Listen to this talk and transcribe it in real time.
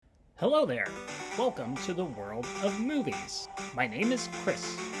Hello there! Welcome to the world of movies. My name is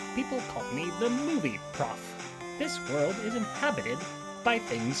Chris. People call me the Movie Prof. This world is inhabited by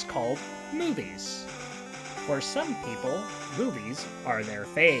things called movies. For some people, movies are their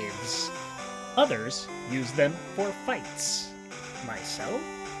faves. Others use them for fights. Myself,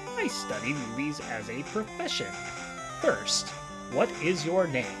 I study movies as a profession. First, what is your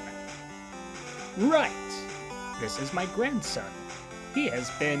name? Right! This is my grandson. He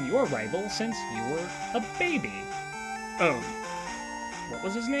has been your rival since you were a baby. Oh, what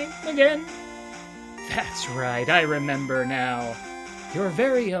was his name again? That's right, I remember now. Your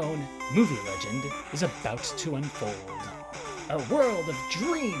very own movie legend is about to unfold. A world of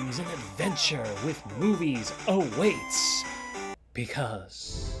dreams and adventure with movies awaits.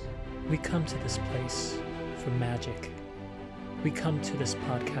 Because we come to this place for magic. We come to this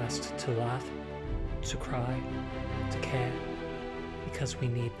podcast to laugh, to cry, to care. Because we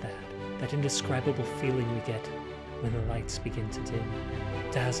need that indescribable feeling we get when the lights begin to dim.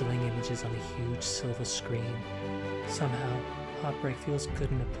 Dazzling images on a huge silver screen. Somehow, heartbreak feels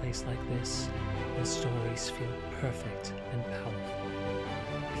good in a place like this, and stories feel perfect and powerful.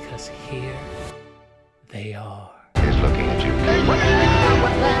 Because here, they are. He's looking at you.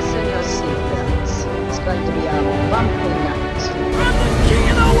 Fasten your seatbelts. It's going to be a bumpy night. I'm the king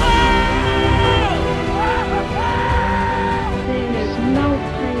of the world! There is no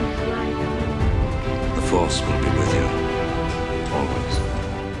place like home. The Force will be with you. Always.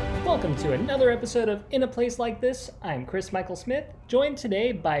 Welcome to another episode of In a Place Like This. I'm Chris Michael Smith, joined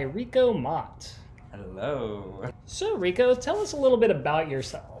today by Rico Mott. Hello. So Rico, tell us a little bit about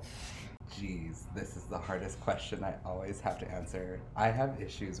yourself. Jeez, this is the hardest question I always have to answer. I have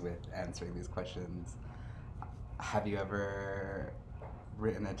issues with answering these questions. Have you ever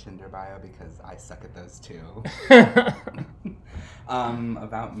written a Tinder bio? Because I suck at those too.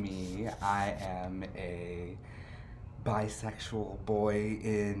 About me, I am a bisexual boy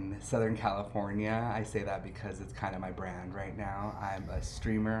in Southern California. I say that because it's kind of my brand right now. I'm a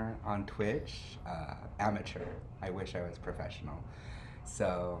streamer on Twitch, amateur. I wish I was professional.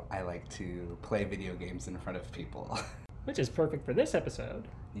 So I like to play video games in front of people. Which is perfect for this episode.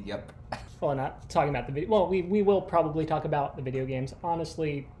 Yep. Well, not talking about the video. Well, we will probably talk about the video games.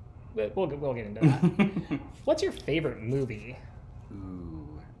 Honestly, we'll get into that. What's your favorite movie?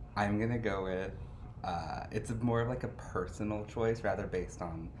 Ooh, I'm gonna go with, it's more of like a personal choice rather based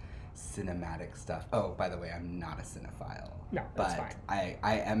on cinematic stuff. Oh, by the way, I'm not a cinephile. No, that's but fine.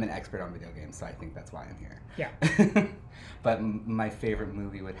 I am an expert on video games, so I think that's why I'm here. Yeah. But my favorite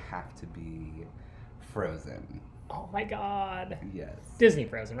movie would have to be Frozen. Oh my God. Yes. Disney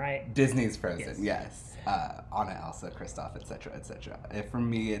Frozen, right? Disney's Frozen, yes. Anna, Elsa, Kristoff, etc., etc. For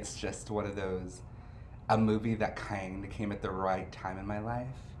me, it's just one of those, a movie that kind of came at the right time in my life.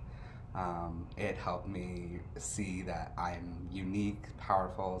 It helped me see that I'm unique,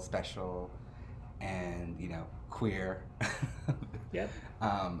 powerful, special, and, queer. Yep.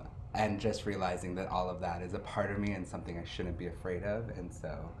 And just realizing that all of that is a part of me and something I shouldn't be afraid of. And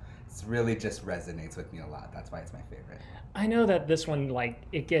so it really just resonates with me a lot. That's why it's my favorite. I know that this one,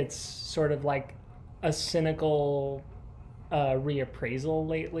 it gets sort of like a cynical reappraisal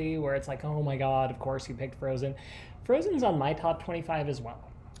lately, where it's like, oh my God, of course you picked Frozen. Frozen's on my top 25 as well.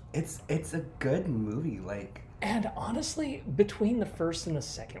 It's a good movie, And honestly, between the first and the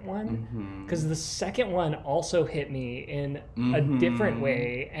second one, because Mhm. the second one also hit me in a different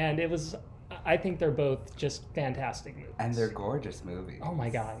way, and I think they're both just fantastic movies. And they're gorgeous movies. Oh my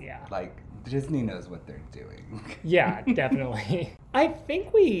God, yeah. Disney knows what they're doing. Yeah, definitely. I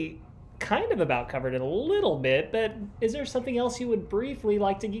think we kind of about covered it a little bit, but is there something else you would briefly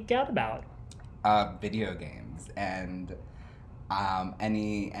like to geek out about? Video games and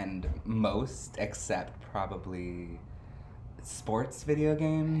most except probably sports video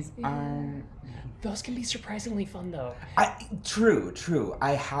games are. Those can be surprisingly fun, though. True.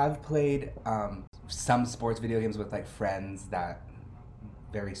 I have played some sports video games with friends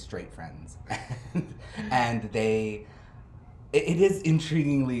very straight friends, and it is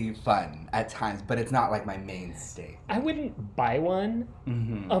intriguingly fun at times, but it's not my mainstay. I wouldn't buy one,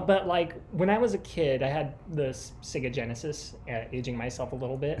 but when I was a kid, I had this Sega Genesis, aging myself a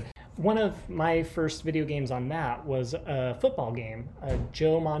little bit. One of my first video games on that was a football game,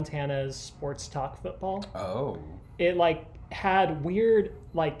 Joe Montana's Sports Talk Football. Oh. It had weird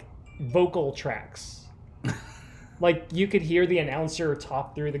vocal tracks. You could hear the announcer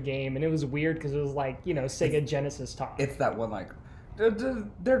talk through the game, and it was weird because it was Sega Genesis talk. It's that one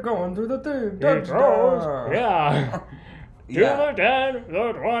they're going through the thing. Yeah. Yeah. To the 10,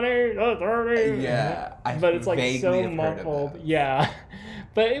 the 20, the 30. Yeah. But it's vaguely so have heard of muffled. that. Yeah.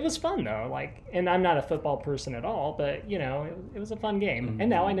 But it was fun though. Like, and I'm not a football person at all, but you know, it was a fun game. And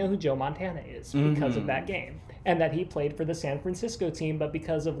now I know who Joe Montana is because of that game, and that he played for the San Francisco team, but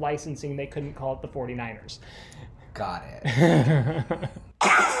because of licensing, they couldn't call it the 49ers. Got it.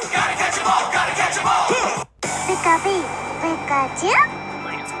 Pika-pee, Pikachu.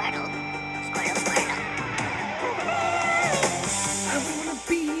 I wanna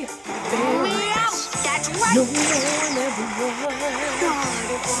be That's right. no one everyone.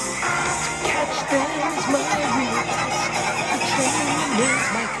 Catch them is my real test. The training is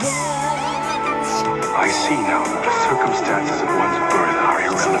my quest. I see now that the circumstances of one's birth are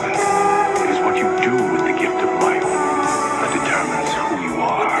irrelevant. It is what you do with the gift of life that determines who you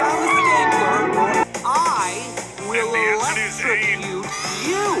are. I will electrocute you.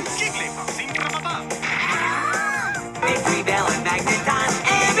 If we bell and magnetize,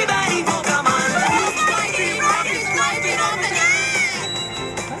 everybody will come on.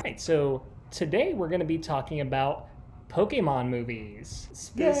 All right, so today we're going to be talking about Pokemon movies.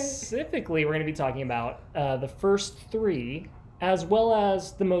 Specifically, we're going to be talking about the first 3, as well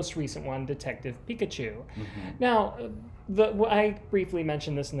as the most recent one, Detective Pikachu. Now, I briefly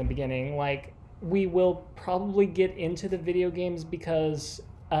mentioned this in the beginning, like, we will probably get into the video games because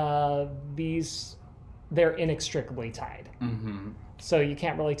they're inextricably tied. So you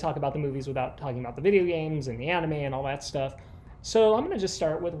can't really talk about the movies without talking about the video games and the anime and all that stuff. So I'm going to just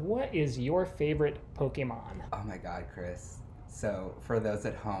start with, what is your favorite Pokemon? Oh my god, Chris. So, for those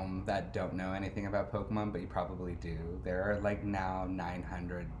at home that don't know anything about Pokemon, but you probably do, there are like now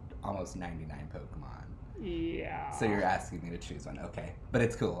 900, almost 99 Pokemon. Yeah. So you're asking me to choose one. Okay. But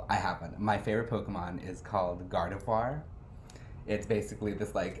it's cool. I have one. My favorite Pokemon is called Gardevoir. It's basically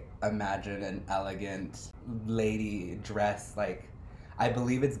this, like, imagine an elegant lady dress, like, I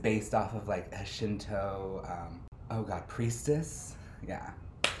believe it's based off of, like, a Shinto, priestess? Yeah.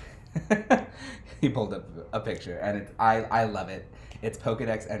 He pulled up a picture, and I love it. Its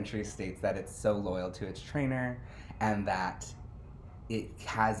Pokedex entry states that it's so loyal to its trainer, and that it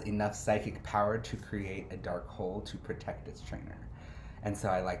has enough psychic power to create a dark hole to protect its trainer. And so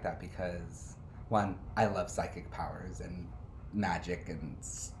I like that because, one, I love psychic powers and magic and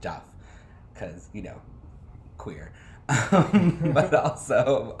stuff, because, you know, queer. But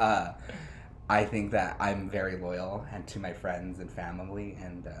also, I think that I'm very loyal and to my friends and family,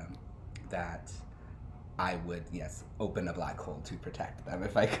 and that I would, yes, open a black hole to protect them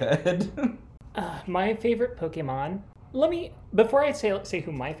if I could. My favorite Pokemon. Before I say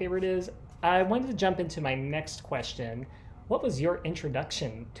who my favorite is, I wanted to jump into my next question. What was your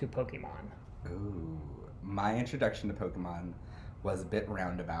introduction to Pokemon? Ooh, my introduction to Pokemon was a bit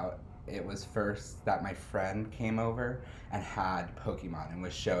roundabout. It was first that my friend came over and had Pokemon and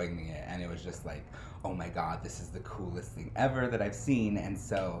was showing me it, and it was just like, oh my god, this is the coolest thing ever that I've seen. And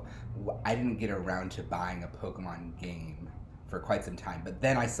so I didn't get around to buying a Pokemon game for quite some time, but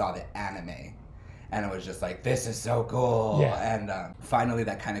then I saw the anime, and it was just like, this is so cool. Yeah. And finally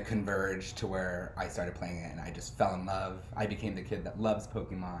that kind of converged to where I started playing it, and I just fell in love. I became the kid that loves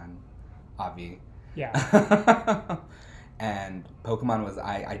Pokemon, Avi. Yeah. And Pokemon was,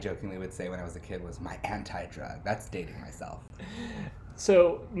 I jokingly would say when I was a kid, was my anti-drug. That's dating myself.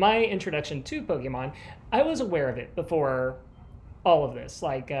 So my introduction to Pokemon, I was aware of it before all of this.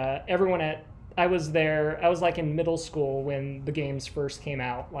 Like, I was like in middle school when the games first came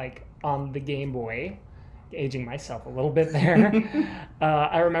out, like on the Game Boy. Aging myself a little bit there.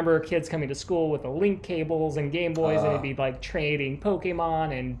 I remember kids coming to school with the link cables and Game Boys, and it'd be like trading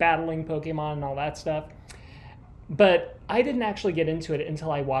Pokemon and battling Pokemon and all that stuff. But I didn't actually get into it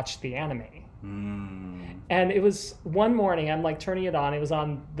until I watched the anime. And it was one morning, I'm like turning it on. It was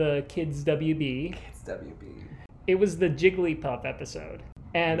on the Kids WB. Kids WB. It was the Jigglypuff episode.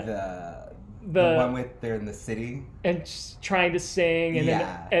 And the one with they're in the city and just trying to sing and then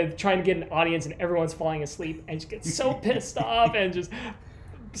and trying to get an audience, and everyone's falling asleep, and she gets so pissed off and just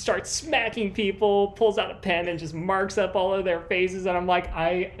starts smacking people, pulls out a pen and just marks up all of their faces, and I'm like,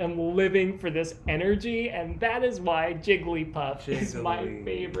 I am living for this energy, and that is why Jigglypuff is my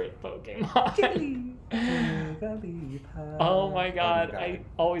favorite Pokemon. Oh my god, I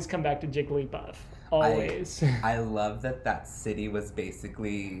always come back to Jigglypuff. Always. I love that city was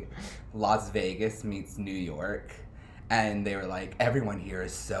basically Las Vegas meets New York. And they were like, everyone here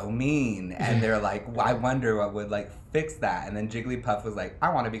is so mean. And they're like, well, I wonder what would, like, fix that. And then Jigglypuff was like, I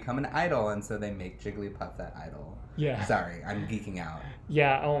want to become an idol. And so they make Jigglypuff that idol. Yeah. Sorry, I'm geeking out.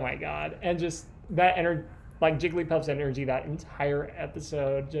 Yeah, oh my god. And just that like Jigglypuff's energy that entire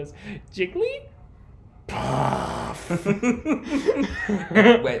episode, just Jigglypuff.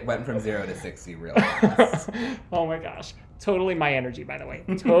 Went from 0 to 60 real fast. Oh my gosh. Totally my energy, by the way.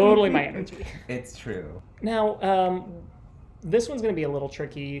 Totally my energy. It's true. Now, this one's going to be a little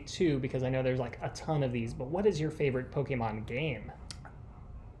tricky, too, because I know there's like a ton of these, but what is your favorite Pokemon game?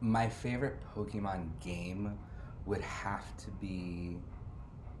 My favorite Pokemon game would have to be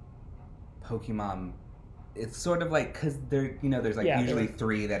Pokemon. It's sort of like, because there's like usually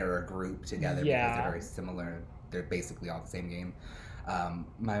three that are a group together because they're very similar. They're basically all the same game.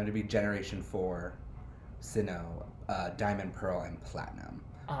 Mine would be Generation 4, Sinnoh, Diamond, Pearl, and Platinum.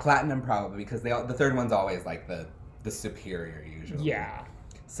 Platinum probably because the third one's always like the superior usually. Yeah.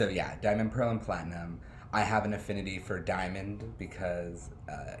 So yeah, Diamond, Pearl, and Platinum. I have an affinity for Diamond because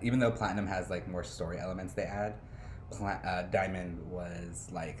even though Platinum has like more story elements they add, Diamond was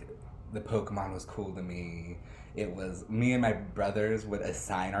like, the Pokemon was cool to me. It was, me and my brothers would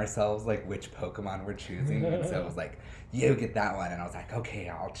assign ourselves like which Pokemon we're choosing. And so it was like, you get that one. And I was like, okay,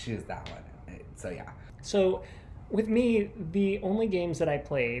 I'll choose that one. So yeah. So with me, the only games that I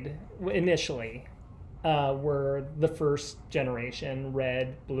played initially were the first generation,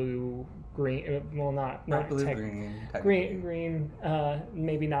 red, blue, green. Well, not blue, green.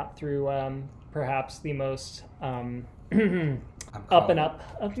 Maybe not through perhaps the most up and up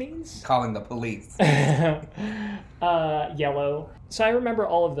of me's. Calling the police. Yellow. So I remember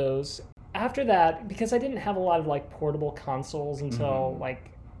all of those. After that, because I didn't have a lot of like portable consoles until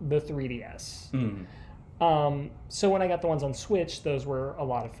like the 3DS. So when I got the ones on Switch, those were a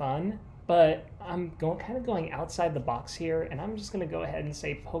lot of fun. But I'm going outside the box here, and I'm just going to go ahead and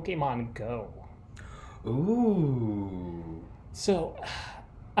say Pokemon Go. Ooh. So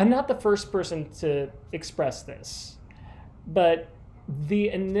I'm not the first person to express this, but the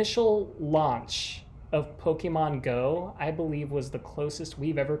initial launch of Pokemon Go, I believe, was the closest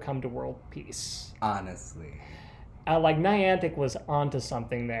we've ever come to world peace. Honestly. Like, Niantic was onto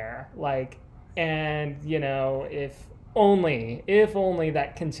something there. Like, and, if only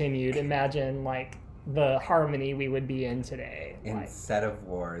that continued, imagine, like, the harmony we would be in today. Instead of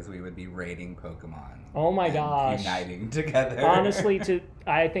wars, we would be raiding Pokemon. Oh my gosh. Uniting together. Honestly,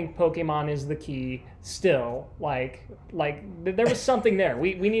 I think Pokemon is the key still. Like there was something there.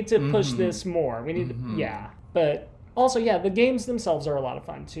 We need to push this more. We need to, But also, the games themselves are a lot of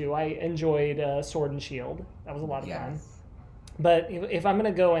fun too. I enjoyed Sword and Shield. That was a lot of fun. But if I'm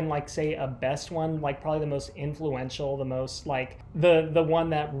going to go and like say a best one, like probably the most influential, the most like the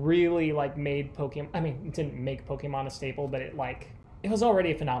one that really like made Pokemon, I mean, it didn't make Pokemon a staple, but it was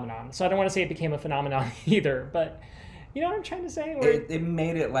already a phenomenon. So I don't want to say it became a phenomenon either, but you know what I'm trying to say? It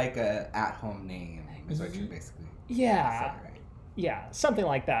made it like a at-home name, is what you basically said, right? Yeah, something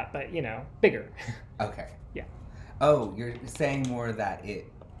like that, but bigger. Okay. Yeah. Oh, you're saying more that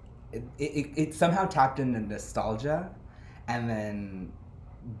it somehow tapped into nostalgia and then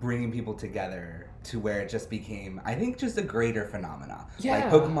bringing people together to where it just became, I think, just a greater phenomena. Yeah. Like,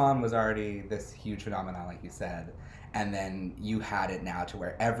 Pokemon was already this huge phenomenon, like you said, and then you had it now to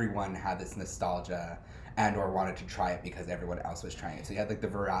where everyone had this nostalgia and or wanted to try it because everyone else was trying it. So you had, like, the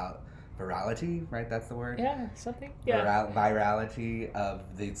virality, right? That's the word? Yeah, something. Yeah. Virality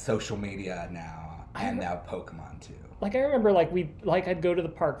of the social media now, and now Pokemon, too. Like, I remember, I'd go to the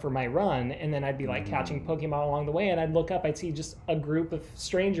park for my run, and then I'd be, catching Pokemon along the way, and I'd look up, I'd see just a group of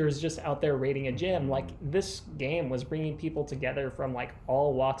strangers just out there raiding a gym. Like, this game was bringing people together from,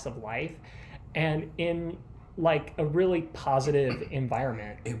 all walks of life, and in, a really positive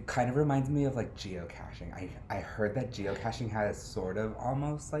environment. It kind of reminds me of, geocaching. I heard that geocaching had a sort of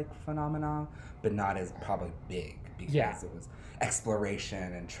almost, phenomenon, but not as probably big, because it was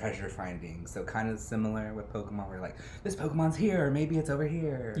exploration and treasure finding, so kind of similar with Pokemon, where this Pokemon's here, or maybe it's over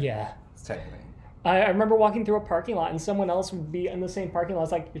here. Yeah. It's type of thing. I remember walking through a parking lot and someone else would be in the same parking lot.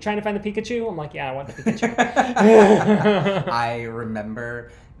 It's like, you're trying to find the Pikachu? I'm like, yeah, I want the Pikachu. I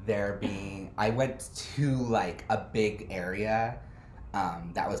remember I went to a big area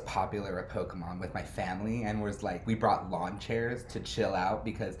that was popular with Pokemon with my family, and we brought lawn chairs to chill out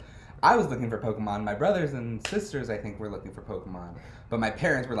because I was looking for Pokemon. My brothers and sisters, I think, were looking for Pokemon. But my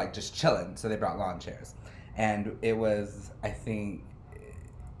parents were, just chilling, so they brought lawn chairs. And it was, I think,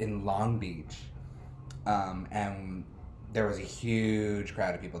 in Long Beach. And there was a huge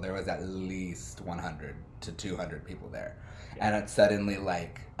crowd of people. There was at least 100 to 200 people there. Yeah. And it suddenly, a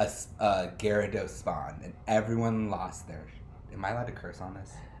Gyarados spawned, and everyone lost their... Am I allowed to curse on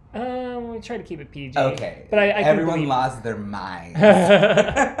this? We try to keep it PG. Okay. But everyone lost their minds.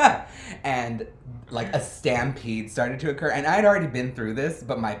 And a stampede started to occur. And I had already been through this,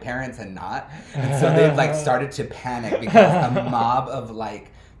 but my parents had not. And so they started to panic because a mob of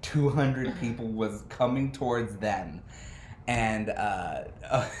 200 people was coming towards them. And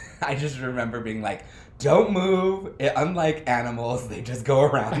I just remember being don't move. Unlike animals, they just go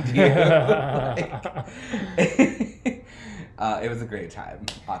around you. It was a great time,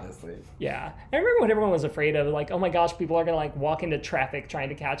 honestly. Yeah. I remember when everyone was afraid of, like, oh my gosh, people are going to, like, walk into traffic trying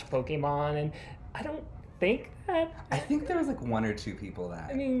to catch Pokemon, and I don't think that... I think there was like 1 or 2 people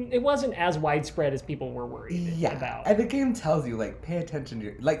that... I mean, it wasn't as widespread as people were worried about. And the game tells you, like, pay attention to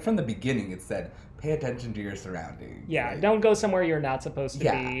your... Like, from the beginning, it said, pay attention to your surroundings. Yeah, like, don't go somewhere you're not supposed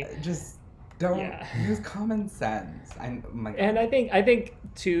to be. Just don't use common sense. Oh my God. And I think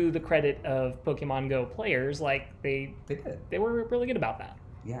to the credit of Pokemon Go players, like, they did. They were really good about that.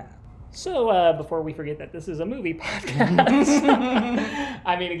 Yeah. So, before we forget that this is a movie podcast,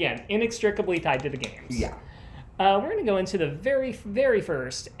 I mean, again, inextricably tied to the games. Yeah. We're going to go into the very, very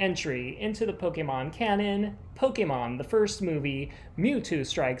first entry into the Pokemon canon. Pokemon, the first movie, Mewtwo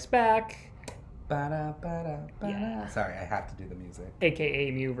Strikes Back. Yeah. Sorry, I have to do the music.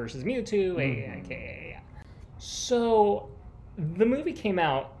 AKA Mew versus Mewtwo, AKA, So, the movie came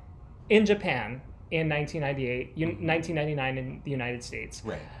out in Japan in 1998, 1999 in the United States.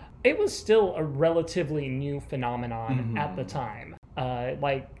 Right. It was still a relatively new phenomenon at the time.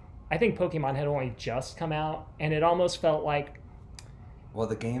 Like, I think Pokemon had only just come out, and it almost felt like... Well,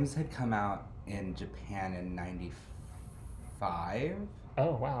 the games had come out in Japan in 95.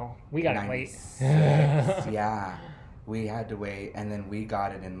 Oh, wow. We got it late. Yeah. We had to wait, and then we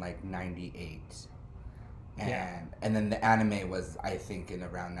got it in, like, 98. And then the anime was, I think, in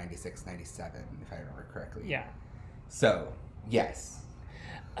around 96, 97, if I remember correctly. Yeah. So, yes.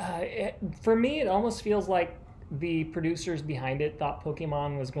 For me, it almost feels like the producers behind it thought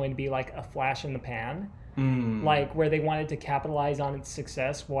Pokemon was going to be like a flash in the pan. Like, where they wanted to capitalize on its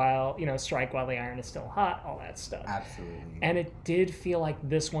success while, strike while the iron is still hot, all that stuff. Absolutely. And it did feel like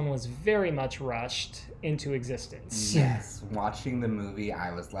this one was very much rushed into existence. Yes. Watching the movie,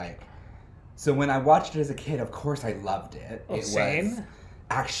 I was like... So when I watched it as a kid, of course I loved it. Oh, it same. was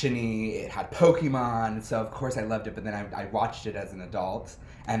action-y, it had Pokemon, so of course I loved it. But then I watched it as an adult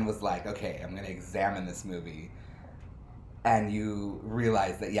and was like, okay, I'm going to examine this movie. And you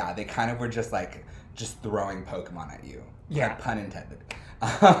realize that, they kind of were just throwing Pokemon at you. Yeah. Pun intended.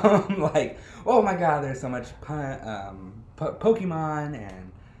 Like, oh my God, there's so much Pokemon,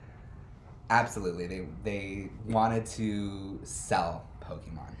 and absolutely, they wanted to sell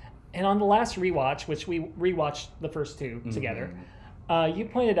Pokemon. And on the last rewatch, which we rewatched the first two together, you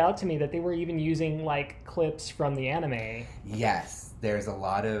pointed out to me that they were even using, like, clips from the anime. Yes, there's a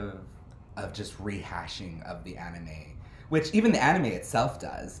lot of just rehashing of the anime. Which even the anime itself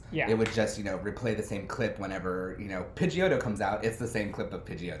does. Yeah. It would just, replay the same clip whenever, Pidgeotto comes out. It's the same clip of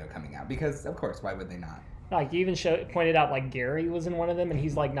Pidgeotto coming out. Because, of course, why would they not? Like, you even pointed out, like, Gary was in one of them, and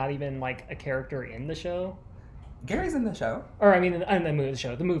he's, like, not even, like, a character in the show. Gary's in the show. Or, I mean,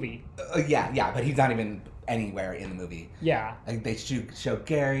 the movie. Yeah, but he's not even anywhere in the movie. Yeah. Like, they show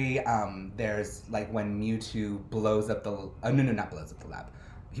Gary. There's, like, when Mewtwo blows up the... not blows up the lab.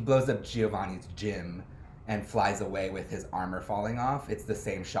 He blows up Giovanni's gym and flies away with his armor falling off. It's the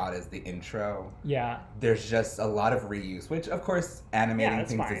same shot as the intro. Yeah. There's just a lot of reuse, which, of course, animating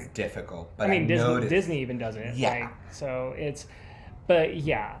things fine. is difficult. But I mean, Disney even does it. Yeah. Like, so it's... But,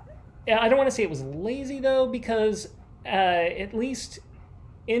 yeah. I don't want to say it was lazy, though, because at least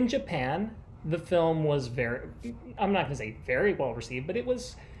in Japan, the film was I'm not going to say very well received, but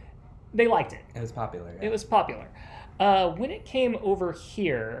they liked it. It was popular. Yeah. It was popular. When it came over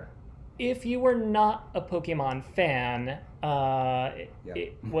here, if you were not a Pokemon fan,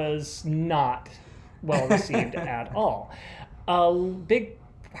 it was not well received at all. A big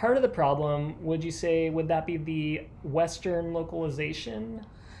part of the problem, would that be the Western localization?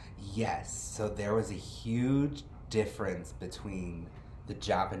 Yes. So there was a huge difference between the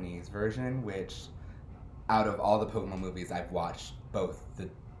Japanese version, which out of all the Pokemon movies I've watched, both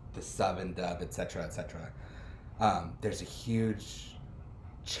the sub and dub, etc., there's a huge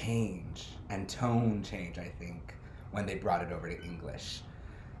change and tone change, I think, when they brought it over to English.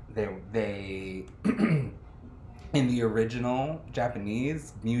 They in the original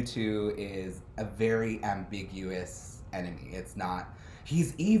Japanese, Mewtwo is a very ambiguous enemy. It's not,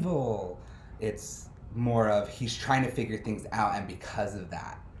 he's evil. It's more of, he's trying to figure things out, and because of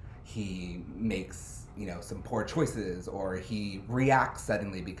that, he makes, some poor choices, or he reacts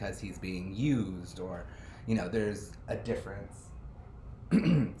suddenly because he's being used, or, there's a difference.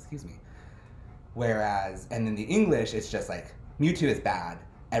 Excuse me. Whereas, and in the English, it's just like, Mewtwo is bad,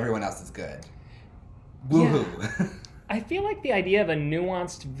 everyone else is good. Woohoo. Yeah. I feel like the idea of a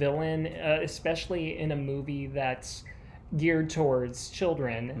nuanced villain, especially in a movie that's geared towards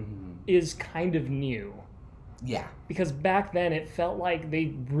children, is kind of new. Yeah. Because back then it felt like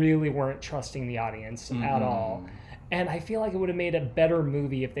they really weren't trusting the audience at all. And I feel like it would have made a better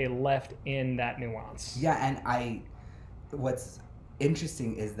movie if they left in that nuance. Yeah, and what's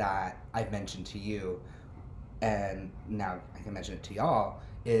interesting is that I've mentioned to you, and now I can mention it to y'all,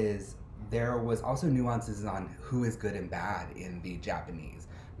 is there was also nuances on who is good and bad in the Japanese.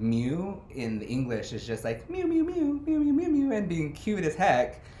 Mew in the English is just like mew, mew, mew, mew, mew, mew, mew, and being cute as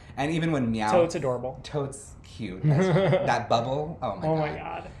heck. And even when Meow... Toad's adorable. Toad's cute. That bubble, oh my god. Oh my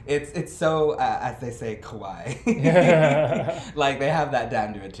god. It's so, as they say, kawaii. Like, they have that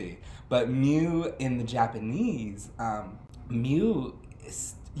down to a T. But Mew in the Japanese, Mew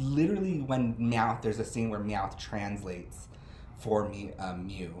is literally when Meowth, there's a scene where Meowth translates for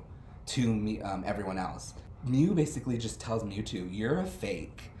Mew to everyone else. Mew basically just tells Mewtwo, you're a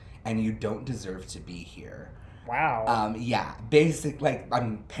fake, and you don't deserve to be here. Wow. Yeah, like,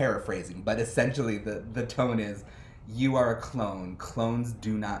 I'm paraphrasing, but essentially the tone is, you are a clone. Clones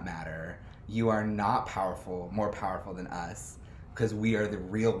do not matter. You are not more powerful than us, because we are the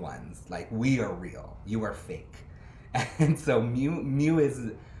real ones. Like, we are real. You are fake. And so Mew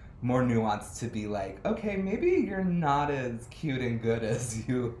is more nuanced to be like, okay, maybe you're not as cute and good as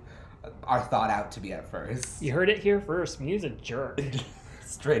you are thought out to be at first. You heard it here first. Mew's a jerk.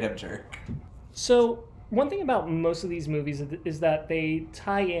 Straight up jerk. So, one thing about most of these movies is that they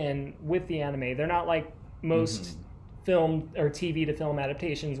tie in with the anime. They're not like most film or TV to film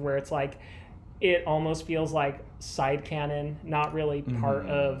adaptations where it's like, it almost feels like side canon, not really part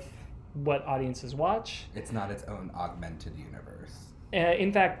of what audiences watch. It's not its own augmented universe.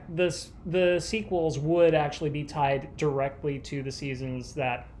 In fact, the sequels would actually be tied directly to the seasons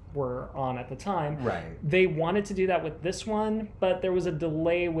that were on at the time. Right. They wanted to do that with this one, but there was a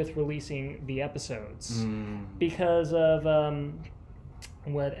delay with releasing the episodes because of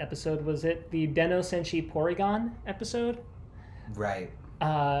what episode was it? The Deno Senshi Porygon episode. Right.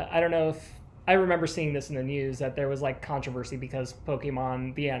 I don't know if I remember seeing this in the news that there was like controversy because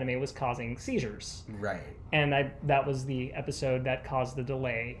Pokemon the anime was causing seizures. Right. And that was the episode that caused the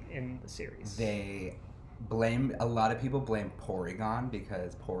delay in the series. A lot of people blame Porygon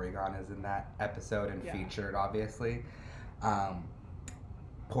because Porygon is in that episode and featured, obviously.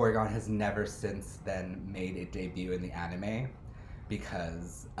 Porygon has never since then made a debut in the anime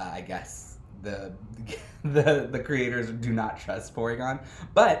because I guess the creators do not trust Porygon.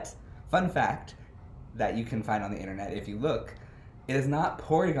 But fun fact that you can find on the internet if you look, it is not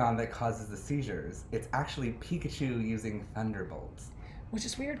Porygon that causes the seizures. It's actually Pikachu using Thunderbolts. Which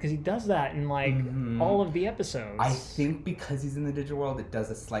is weird because he does that in like all of the episodes. I think because he's in the digital world, it does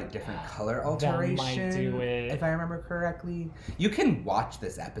a slight different color alteration. That might do it. If I remember correctly. You can watch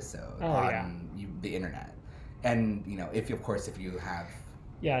this episode on the internet. And, if you have...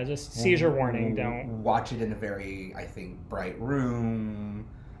 Yeah, just seizure warning, don't... Watch it in a very, I think, bright room.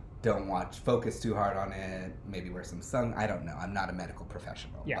 Don't focus too hard on it. Maybe wear some sun. I don't know. I'm not a medical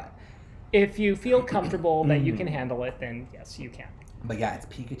professional. Yeah. But... If you feel comfortable that you can handle it, then yes, you can. But yeah, it's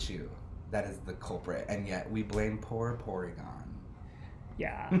Pikachu that is the culprit, and yet we blame poor Porygon.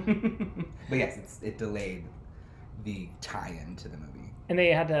 Yeah. But yes, it delayed the tie-in to the movie. And they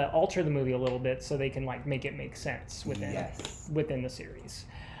had to alter the movie a little bit so they can like make it make sense within the series.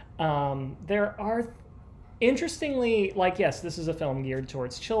 There are, interestingly, like, yes, this is a film geared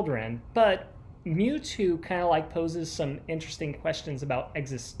towards children, but Mewtwo kind of like poses some interesting questions about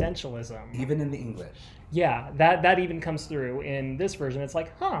existentialism. Even in the English. Yeah, that even comes through in this version. It's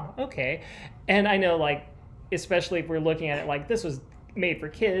like, okay. And I know, like, especially if we're looking at it like this was made for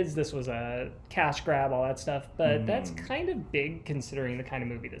kids, this was a cash grab, all that stuff, but that's kind of big considering the kind of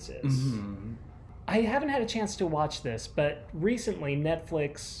movie this is. I haven't had a chance to watch this, but recently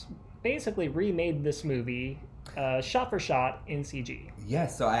Netflix basically remade this movie shot for shot in CG.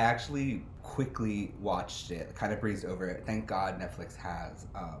 Yes, so I actually quickly watched it, kind of breezed over it. Thank God Netflix has...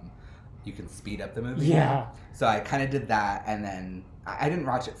 you can speed up the movie. Yeah. So I kind of did that, and then I didn't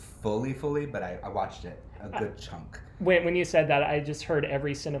watch it fully, but I watched it a good chunk. When you said that, I just heard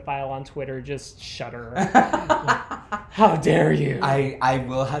every cinephile on Twitter just shudder. How dare you? I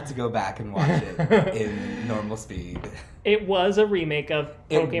will have to go back and watch it in normal speed. It was a remake of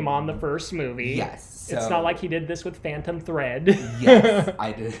Pokemon, the first movie. Yes. It's not like he did this with Phantom Thread. Yes,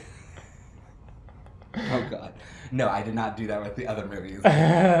 I did. Oh, God. No, I did not do that with the other movies.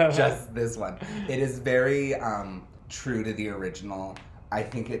 Just this one. It is very true to the original. I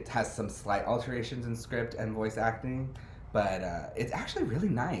think it has some slight alterations in script and voice acting, but it's actually really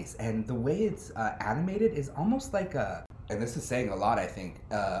nice. And the way it's animated is almost like and this is saying a lot, I think,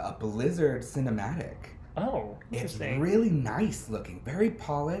 a Blizzard cinematic. Oh, It's interesting. really nice looking, very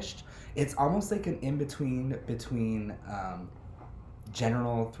polished. It's almost like an in-between between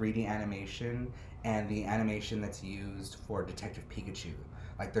general 3D animation and the animation that's used for Detective Pikachu.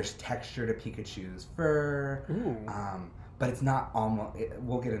 Like there's texture to Pikachu's fur, Ooh. but it's not almost.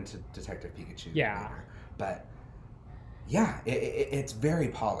 We'll get into Detective Pikachu Yeah. later, but yeah, it's very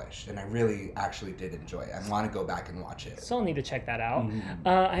polished, and I really actually did enjoy it. I want to go back and watch it. So I'll need to check that out. Mhm.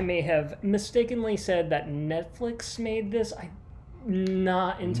 I may have mistakenly said that Netflix made this.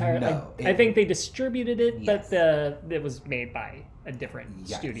 Not entirely. No, I think they distributed it, Yes. but it was made by a different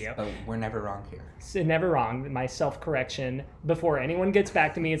Yes, studio. but we're never wrong here. So never wrong. My self-correction before anyone gets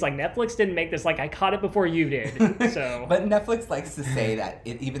back to me. It's like Netflix didn't make this. Like I caught it before you did. So But Netflix likes to say that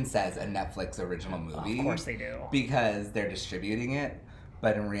it even says a Netflix original movie. of course they do. Because they're distributing it.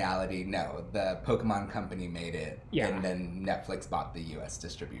 But in reality, no. The Pokemon company made it. Yeah. And then Netflix bought the US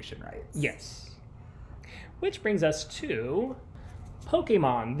distribution rights. Yes. Which brings us to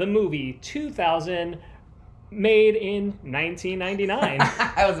Pokemon, the movie 2000, made in 1999.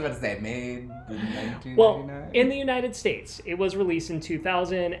 I was about to say, made in 1999? Well, in the United States, it was released in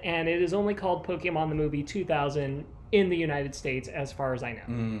 2000, and it is only called Pokemon the Movie 2000 in the United States, as far as I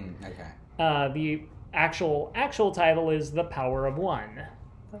know. Okay. The actual title is The Power of One.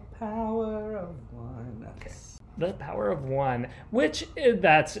 The Power of One. Okay. The Power of One, which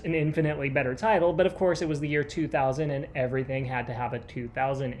that's an infinitely better title, but of course it was the year 2000 and everything had to have a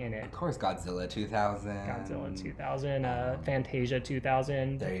 2000 in it. Of course, Godzilla 2000. Godzilla 2000, Fantasia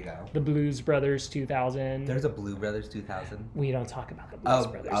 2000, There you go. The Blues Brothers 2000. There's a Blue Brothers 2000. We don't talk about the Blues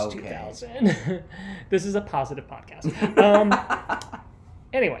Oh, Brothers okay. 2000. This is a positive podcast.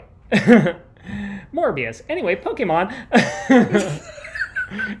 Anyway, Morbius. Anyway, Pokemon.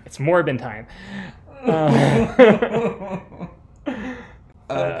 It's Morbin time.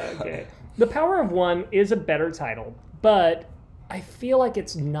 Okay. The Power of One is a better title, but I feel like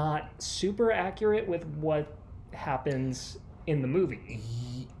it's not super accurate with what happens in the movie.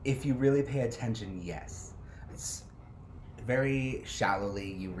 If you really pay attention, yes. It's very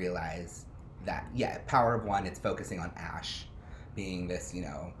shallowly you realize that, yeah, Power of One, it's focusing on Ash being this,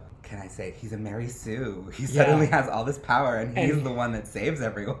 can I say, he's a Mary Sue. He suddenly has all this power, and he's the one that saves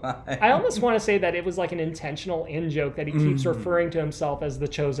everyone. I almost want to say that it was like an intentional in-joke that he keeps referring to himself as the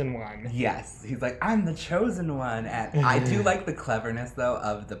Chosen One. Yes, he's like, I'm the chosen one. And I do like the cleverness, though,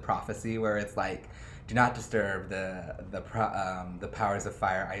 of the prophecy, where it's like, do not disturb the powers of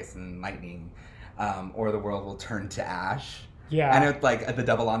fire, ice, and lightning, or the world will turn to ash. Yeah. And it's like the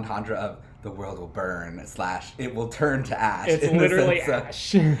double entendre of the world will burn / it will turn to ash. It's in the literally sense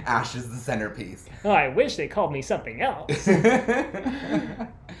ash. of Ash is the centerpiece. Oh, I wish they called me something else.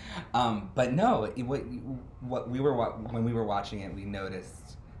 But no, what we were when we were watching it, we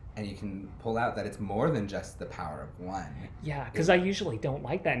noticed, and you can pull out that it's more than just the power of one. Yeah, because I usually don't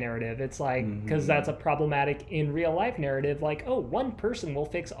like that narrative. It's like, because that's a problematic in real life narrative, like, oh, one person will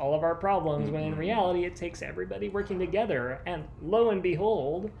fix all of our problems, when in reality it takes everybody working together. And lo and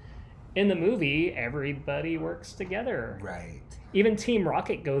behold, in the movie, everybody works together. Right. Even Team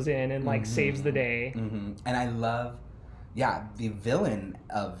Rocket goes in and like saves the day. And I love, the villain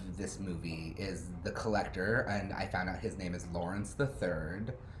of this movie is the Collector, and I found out his name is Lawrence the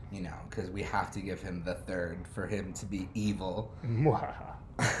Third. Because we have to give him the third for him to be evil.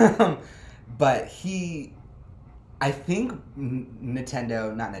 But I think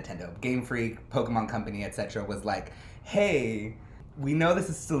Game Freak, Pokemon Company, etc. was like, hey, we know this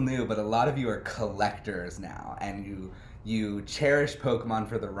is still new, but a lot of you are collectors now, and you cherish Pokemon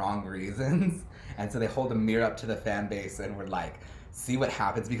for the wrong reasons. And so they hold a mirror up to the fan base and we're like, see what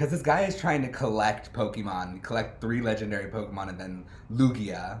happens. Because this guy is trying to collect Pokemon, collect 3 legendary Pokemon, and then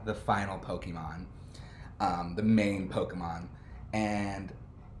Lugia, the final Pokemon, the main Pokemon. And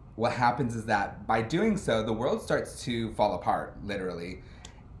what happens is that by doing so, the world starts to fall apart, literally.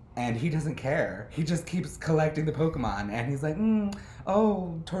 And he doesn't care. He just keeps collecting the Pokemon. And he's like,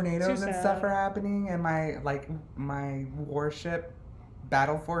 tornadoes Too and sad. stuff are happening. And my warship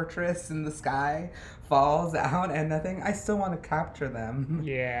battle fortress in the sky falls out and nothing. I still want to capture them.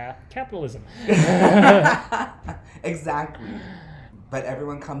 Yeah, capitalism. Exactly. But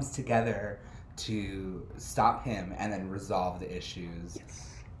everyone comes together to stop him and then resolve the issues. Yes.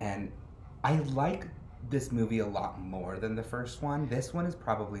 And I like this movie a lot more than the first one. This one is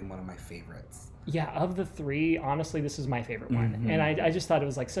probably one of my favorites. Yeah, of the 3, honestly, this is my favorite one. And I just thought it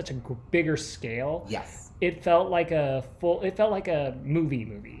was like such a bigger scale. Yes. It felt like a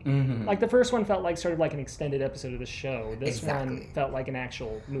movie. Like the first one felt like sort of like an extended episode of the show. This Exactly. one felt like an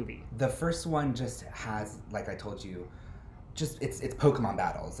actual movie. The first one just has, like I told you, just it's Pokemon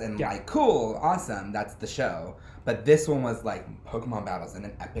battles and Yeah. like cool, awesome, that's the show. But this one was like Pokemon battles in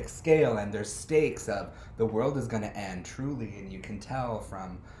an epic scale, and there's stakes of the world is gonna end truly, and you can tell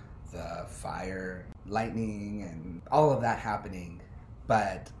from the fire, lightning, and all of that happening.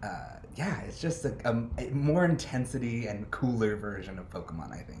 But yeah, it's just a more intensity and cooler version of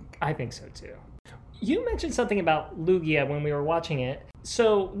Pokemon, I think. I think so too. You mentioned something about Lugia when we were watching it.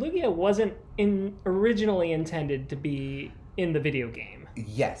 So Lugia wasn't originally intended to be in the video game.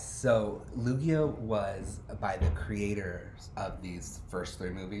 Yes, so Lugia was by the creators of these first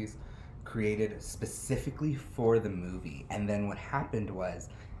 3 movies, created specifically for the movie. And then what happened was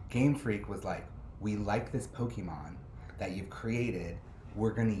Game Freak was like, we like this Pokemon that you've created,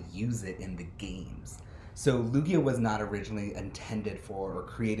 we're going to use it in the games. So Lugia was not originally intended for or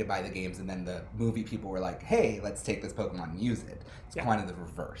created by the games, and then the movie people were like, hey, let's take this Pokemon and use it. It's kind of the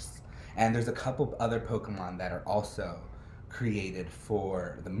reverse. And there's a couple other Pokemon that are also created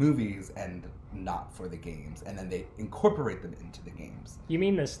for the movies and not for the games, and then they incorporate them into the games. You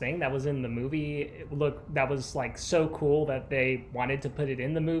mean this thing that was in the movie, that was like so cool that they wanted to put it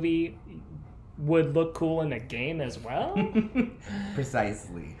in the movie, would look cool in the game as well?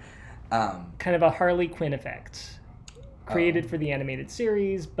 Precisely. Kind of a Harley Quinn effect. Created for the animated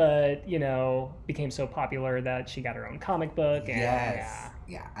series, but, became so popular that she got her own comic book. And,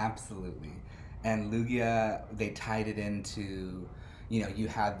 Yeah, absolutely. And Lugia, they tied it into, you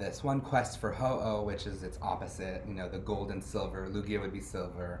had this one quest for Ho-Oh, which is its opposite, the gold and silver. Lugia would be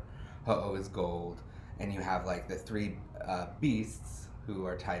silver, Ho-Oh is gold. And you have like the 3 beasts who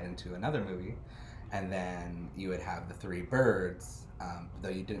are tied into another movie. And then you would have the 3 birds, though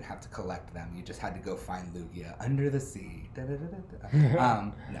you didn't have to collect them. You just had to go find Lugia under the sea.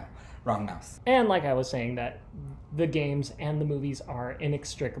 No, wrong mouse. And like I was saying, that the games and the movies are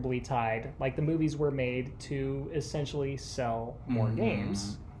inextricably tied. Like the movies were made to essentially sell more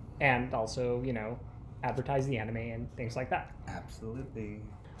games and also, advertise the anime and things like that. Absolutely.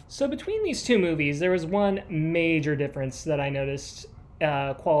 So between these 2 movies, there was one major difference that I noticed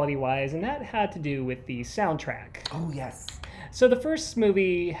quality-wise, and that had to do with the soundtrack. Oh, yes. So the first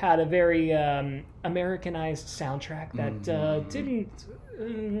movie had a very Americanized soundtrack that didn't...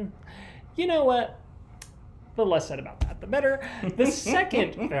 you know what? The less said about that, the better. The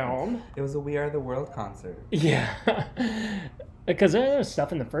second film... It was a We Are the World concert. Yeah. Because there was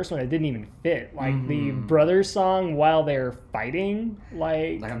stuff in the first one that didn't even fit. Like the Brothers song while they're fighting.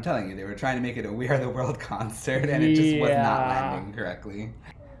 Like I'm telling you, they were trying to make it a We Are the World concert, and it just was not landing correctly.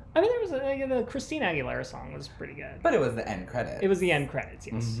 I mean, there was the Christina Aguilera song was pretty good. But it was the end credits. It was the end credits,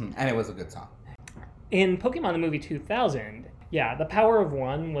 yes. And it was a good song. In Pokemon the movie 2000, The Power of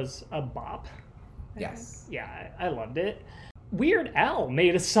One was a bop. Yes. Yeah, I loved it. Weird Al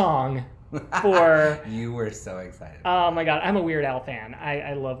made a song for... You were so excited. Oh my god, I'm a Weird Al fan.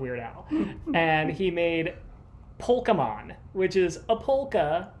 I love Weird Al. And he made Polkamon, which is a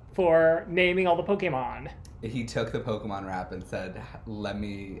polka for naming all the Pokemon. He took the Pokemon rap and said, let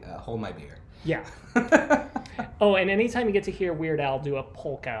me hold my beer. Yeah. Oh, and anytime you get to hear Weird Al do a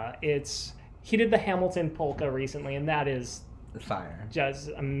polka, he did the Hamilton polka recently, and that is fire. Just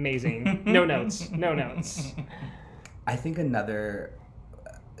amazing. No notes. I think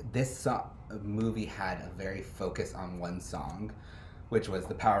this movie had a very focus on one song, which was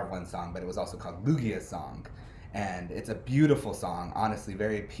The Power of One song, but it was also called Lugia's Song. And it's a beautiful song, honestly,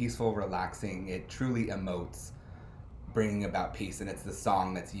 very peaceful, relaxing. It truly emotes bringing about peace, and it's the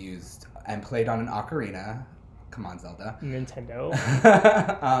song that's used and played on an ocarina. Come on, Zelda. Nintendo.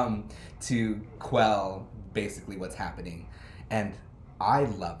 To quell basically what's happening. And I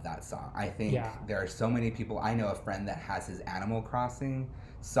love that song. I think there are so many people. I know a friend that has his Animal Crossing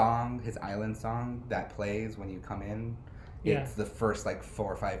song, his island song, that plays when you come in. Yeah. It's the first 4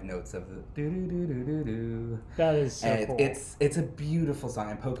 or 5 notes of the do-do-do-do-do-do. That is so and cool. It's a beautiful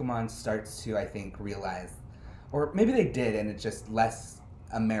song, and Pokemon starts to, I think, realize, or maybe they did, and it's just less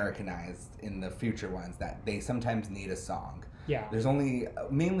Americanized in the future ones, that they sometimes need a song. Yeah. There's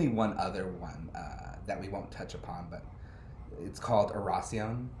mainly one other one that we won't touch upon, but it's called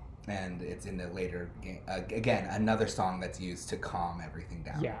Erasion, and it's in the later game. Again, another song that's used to calm everything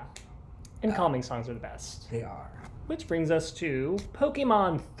down. Yeah. And calming songs are the best. They are. Which brings us to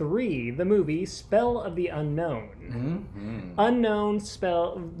Pokemon 3, the movie Spell of the Unknown. Mm-hmm. Unknown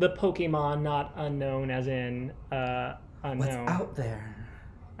spell, the Pokemon, not unknown as in unknown. What's out there?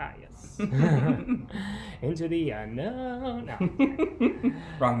 Ah, yes. Into the unknown. No.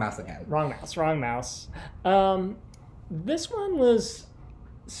 Wrong mouse again. Wrong mouse. This one was...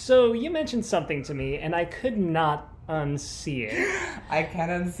 So you mentioned something to me, and I could not unsee it. I can't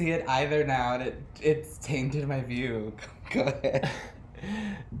unsee it either now, and it's tainted my view. Go ahead.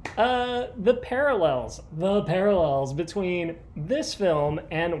 The parallels between this film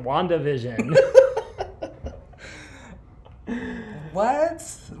and WandaVision. What?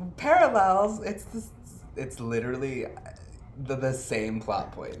 Parallels? It's literally the same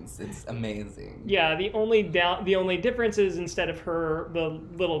plot points. It's amazing. Yeah, the only difference is instead of her, the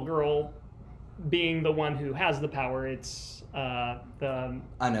little girl, being the one who has the power, it's the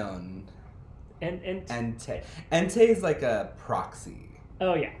Unknown. and Entei. Entei is like a proxy.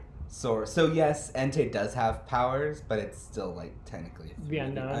 oh yeah, So yes, Entei does have powers, but it's still like technically the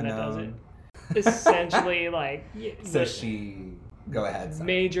unknown that does it. unknown. Essentially, like So the she go ahead. Sorry.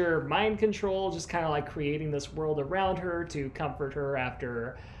 major mind control, just kind of like creating this world around her to comfort her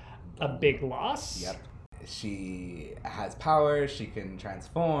after a big loss. Yep. She has power, she can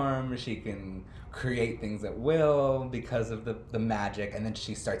transform, she can create things at will because of the magic, and then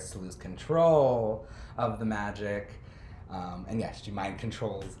she starts to lose control of the magic. And yes, she mind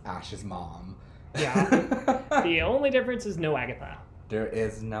controls Ash's mom. Yeah. The only difference is no Agatha. There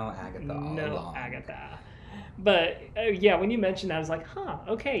is no Agatha all No along. Agatha. But yeah, when you mentioned that, I was like, huh,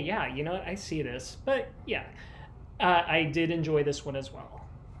 okay, yeah, you know what, I see this. But yeah, I did enjoy this one as well.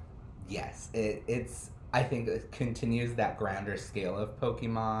 Yes, it's. I think it continues that grander scale of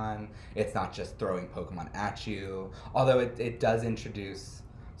Pokemon. It's not just throwing Pokemon at you, although it does introduce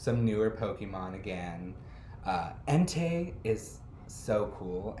some newer Pokemon again. Entei is so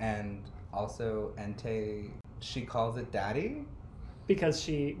cool, and also Entei, she calls it Daddy. Because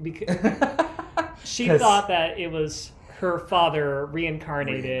she 'Cause- thought that it was her father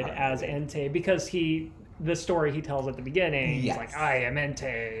reincarnated as Entei, because the story he tells at the beginning, he's Yes. like, I am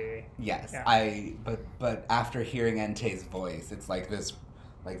Entei. Yes, Yeah. but after hearing Entei's voice, it's like this,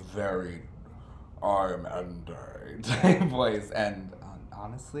 like very, I'm Entei type voice, and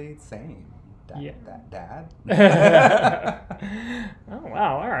honestly, same. Yeah. Dad. Oh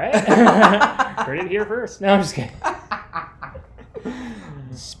wow! All right, heard it here first. No, I'm just kidding.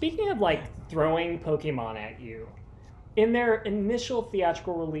 Speaking of like throwing Pokemon at you, in their initial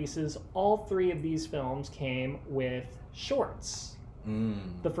theatrical releases, all three of these films came with shorts.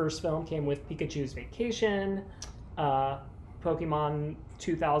 The first film came with Pikachu's Vacation. Pokemon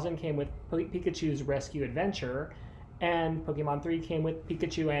 2000 came with Pikachu's Rescue Adventure. And Pokemon 3 came with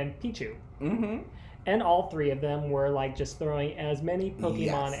Pikachu and Pichu. Mm-hmm. And all three of them were like just throwing as many Pokemon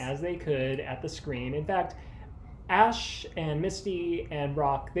Yes. as they could at the screen. In fact, Ash and Misty and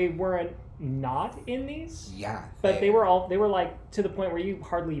Brock, they weren't not in these. Yeah. But they were like to the point where you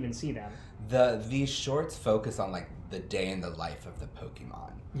hardly even see them. These shorts focus on like the day in the life of the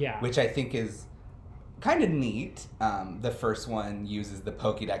Pokemon. Yeah. Which I think is kind of neat. The first one uses the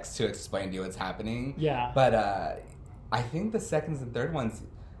Pokédex to explain to you what's happening. Yeah. But I think the second and third ones,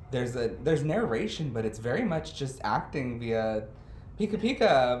 there's narration, but it's very much just acting via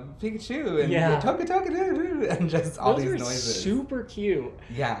Pikachu, and Yeah. Toka and just all Those these are noises. super cute.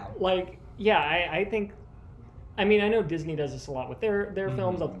 Yeah. Like, yeah, I think, I mean, I know Disney does this a lot with their Mm-hmm.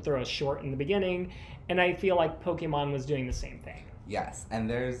 films. They'll throw a short in the beginning, and I feel like Pokemon was doing the same thing. Yes, and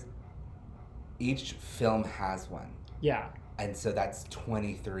each film has one, Yeah, and so that's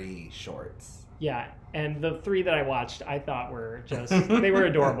 23 shorts. yeah, and the three that I watched, I thought were just, they were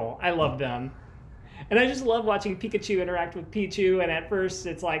adorable. I loved them. And I just love watching Pikachu interact with Pichu, and at first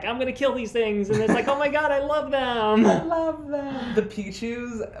it's like, I'm gonna kill these things, and it's like, oh my god, I love them! I love them. The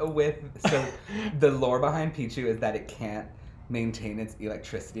Pichus so the lore behind Pichu is that it can't maintain its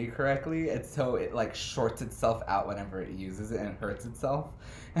electricity correctly, and so it like shorts itself out whenever it uses it and hurts itself.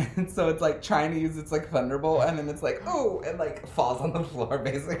 And so it's like trying to use its like Thunderbolt, and then it's like, oh, and like falls on the floor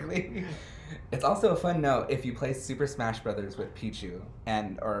basically. It's also a fun note, if you play Super Smash Brothers with Pichu,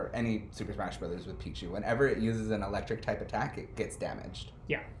 or any Super Smash Brothers with Pichu, whenever it uses an electric type attack, it gets damaged.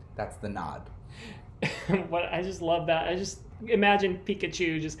 Yeah. That's the nod. I just love that. I just imagine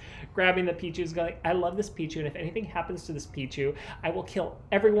Pikachu just grabbing the Pichus, going, I love this Pichu, and if anything happens to this Pichu, I will kill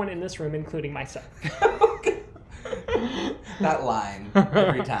everyone in this room, including myself. That line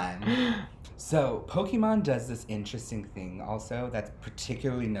every time. So Pokemon does this interesting thing also that's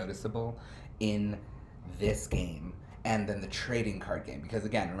particularly noticeable in this game and then the trading card game, because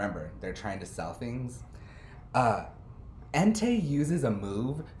again, remember, they're trying to sell things. Entei uses a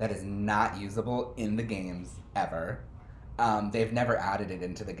move that is not usable in the games ever. They've never added it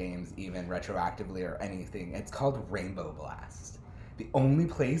into the games even retroactively or anything. It's called Rainbow Blast. The only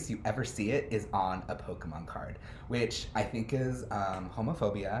place you ever see it is on a Pokemon card, which I think is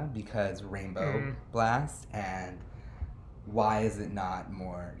homophobia, because Rainbow Blast and why is it not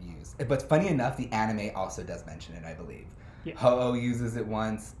more used? But funny enough, the anime also does mention it, I believe. Yeah. Ho-Oh uses it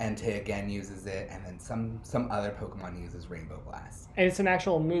once, Entei again uses it, and then some other Pokemon uses Rainbow Blast. And it's an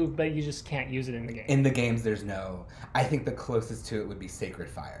actual move, but you just can't use it in the game. In the games, there's no... I think the closest to it would be Sacred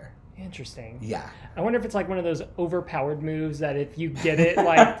Fire. Interesting. Yeah. I wonder if it's like one of those overpowered moves that if you get it,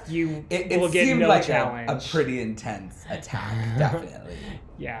 like, you will it get seemed no like challenge. a pretty intense attack, definitely.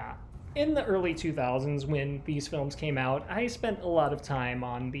 Yeah. In the early 2000s, when these films came out, I spent a lot of time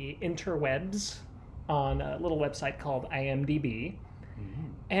on the interwebs on a little website called IMDb.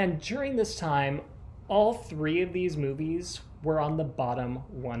 And during this time, all 3 of these movies were on the bottom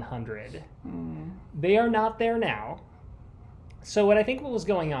 100. They are not there now. So what I think what was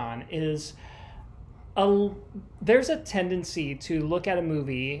going on is there's a tendency to look at a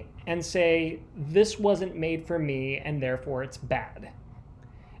movie and say, this wasn't made for me, and therefore it's bad.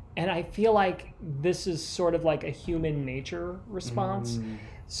 And I feel like this is sort of like a human nature response.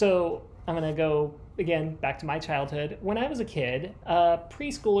 So I'm going to go, again, back to my childhood. When I was a kid,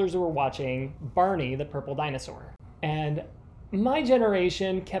 preschoolers were watching Barney the Purple Dinosaur. And my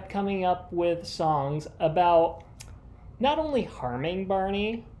generation kept coming up with songs about not only harming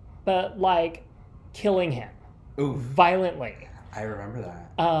Barney, but like killing him violently. I remember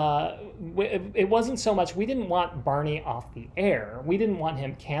that. It wasn't so much, we didn't want Barney off the air. We didn't want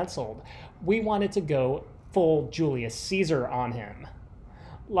him canceled. We wanted to go full Julius Caesar on him.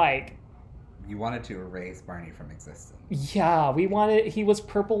 Like... You wanted to erase Barney from existence. Yeah, he was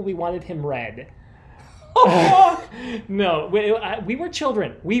purple, we wanted him red. No, we were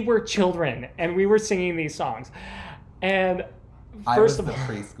children. We were children, and we were singing these songs. And First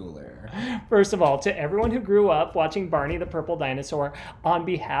of all, to everyone who grew up watching Barney the Purple Dinosaur, on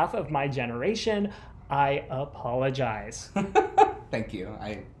behalf of my generation, I apologize. Thank you.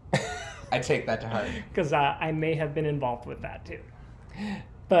 I take that to heart. Because I may have been involved with that too.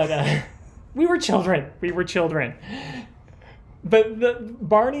 But we were children. We were children. But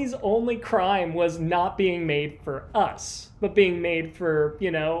Barney's only crime was not being made for us, but being made for,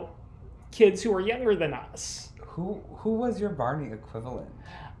 kids who are younger than us. Who was your Barney equivalent?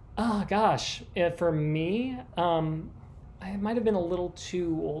 Oh, gosh. For me, I might have been a little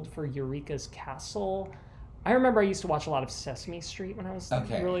too old for Eureka's Castle. I remember I used to watch a lot of Sesame Street when I was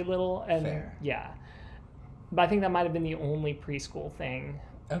really little. And fair. Yeah. But I think that might have been the only preschool thing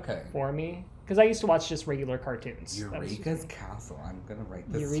for me. Because I used to watch just regular cartoons. Eureka's Castle. I'm going to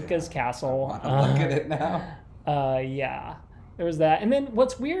write this Eureka's down. Castle. I want to look at it now. Yeah. There was that. And then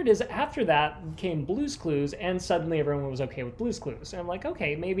what's weird is after that came Blue's Clues, and suddenly everyone was okay with Blue's Clues. And I'm like,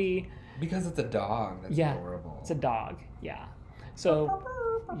 okay, maybe... Because it's a dog. That's adorable. It's a dog. Yeah. So,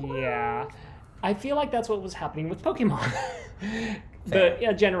 yeah. I feel like that's what was happening with Pokemon.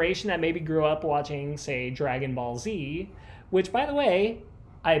 A generation that maybe grew up watching, say, Dragon Ball Z, which, by the way,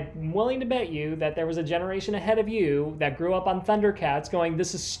 I'm willing to bet you that there was a generation ahead of you that grew up on Thundercats going,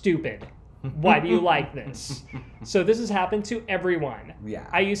 this is stupid. Why do you like this? So this has happened to everyone. Yeah.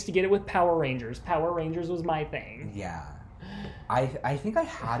 I used to get it with Power Rangers. Power Rangers was my thing. Yeah. I think I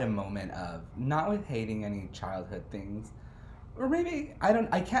had a moment of, not with hating any childhood things, or maybe,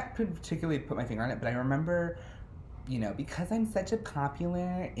 I can't particularly put my finger on it, but I remember, because I'm such a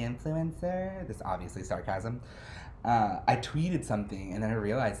popular influencer, this obviously sarcasm, I tweeted something and then I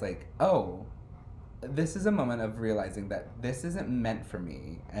realized this is a moment of realizing that this isn't meant for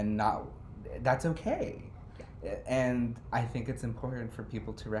me and that's okay. And I think it's important for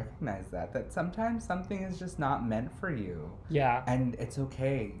people to recognize that sometimes something is just not meant for you. Yeah. And it's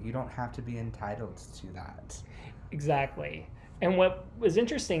okay. You don't have to be entitled to that. Exactly. And what was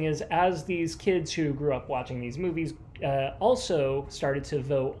interesting is as these kids who grew up watching these movies also started to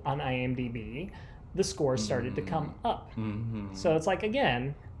vote on IMDb, the scores started to come up. Mm-hmm. So it's like,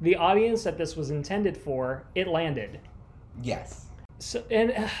 again, the audience that this was intended for, it landed. Yes. So,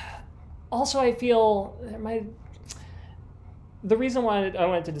 and also I feel the reason why I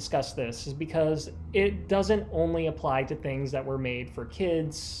wanted to discuss this is because it doesn't only apply to things that were made for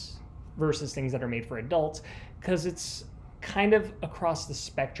kids versus things that are made for adults, because it's kind of across the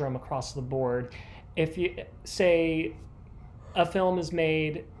spectrum, across the board. If you say a film is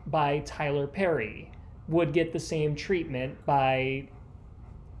made by Tyler Perry, would get the same treatment by,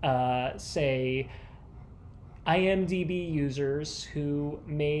 say, IMDb users who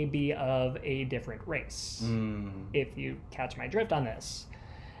may be of a different race, if you catch my drift on this.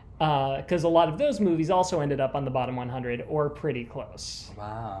 Because a lot of those movies also ended up on the bottom 100 or pretty close.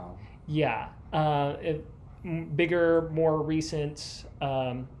 Wow. Yeah. Bigger, more recent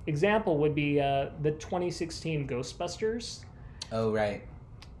example would be the 2016 Ghostbusters. Oh, right.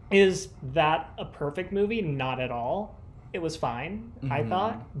 Is that a perfect movie? Not at all. it was fine, I Mhm.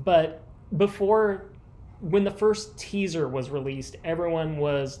 thought. But when the first teaser was released, everyone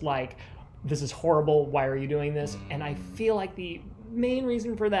was like, this is horrible, why are you doing this? And I feel like the main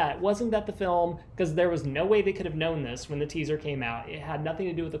reason for that wasn't that the film, because there was no way they could have known this when the teaser came out. It had nothing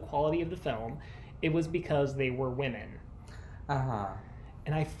to do with the quality of the film. It was because they were women. Uh-huh.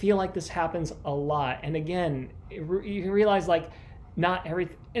 And I feel like this happens a lot. And again, you realize like not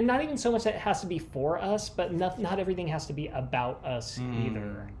everything, and not even so much that it has to be for us, but not everything has to be about us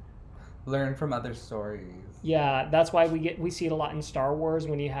either. Learn from other stories. Yeah, that's why we see it a lot in Star Wars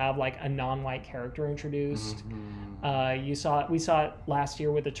when you have like a non-white character introduced. We saw it last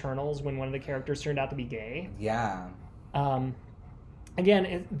year with Eternals when one of the characters turned out to be gay. Yeah.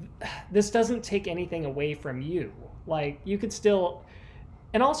 Again, this doesn't take anything away from you. Like you could still,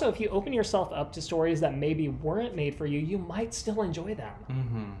 and also if you open yourself up to stories that maybe weren't made for you, you might still enjoy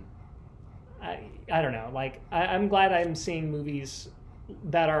them. I don't know. Like I'm glad I'm seeing movies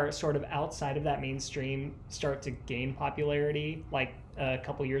that are sort of outside of that mainstream start to gain popularity, like a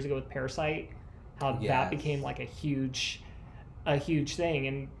couple years ago with Parasite, how that Yes. became like a huge thing.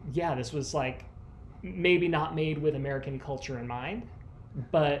 And yeah, this was like maybe not made with American culture in mind,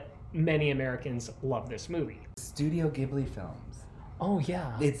 but many Americans love this movie. Studio Ghibli films. Oh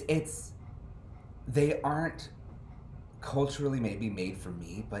yeah. They aren't culturally maybe made for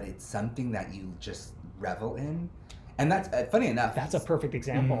me, but it's something that you just revel in. And that's funny enough. That's a perfect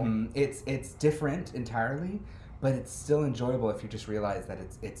example. It's different entirely, but it's still enjoyable if you just realize that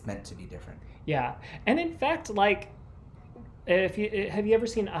it's meant to be different. Yeah. And in fact, like have you ever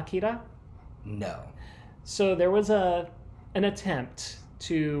seen Akira? No. So there was an attempt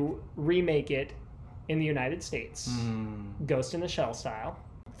to remake it in the United States, Ghost in the Shell style.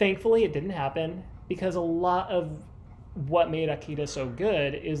 Thankfully, it didn't happen because a lot of what made Akira so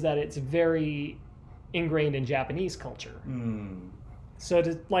good is that it's very ingrained in Japanese culture. So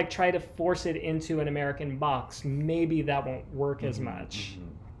to like try to force it into an American box, maybe that won't work as much.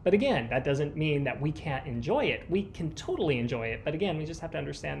 But again, that doesn't mean that we can't enjoy it. We can totally enjoy it. But again, we just have to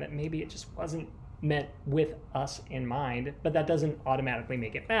understand that maybe it just wasn't meant with us in mind, but that doesn't automatically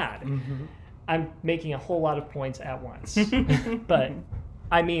make it bad. I'm making a whole lot of points at once, but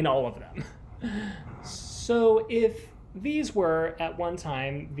I mean all of them. So if these were at one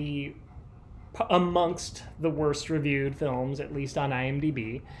time amongst the worst reviewed films, at least on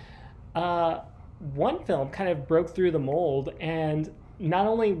IMDb, one film kind of broke through the mold, and not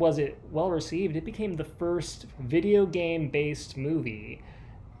only was it well received, it became the first video game based movie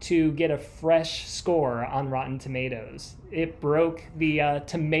to get a fresh score on Rotten Tomatoes. It broke the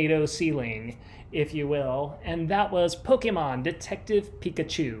tomato ceiling, if you will, and that was Pokemon Detective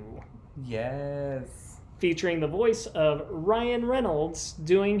Pikachu. Yes. Featuring the voice of Ryan Reynolds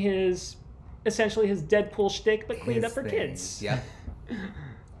doing essentially his Deadpool shtick, but cleaned up for kids. Yep.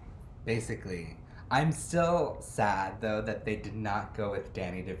 Basically. I'm still sad, though, that they did not go with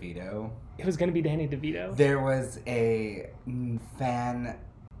Danny DeVito. It was going to be Danny DeVito. There was a fan,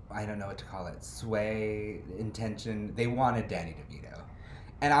 I don't know what to call it, sway, intention. They wanted Danny DeVito.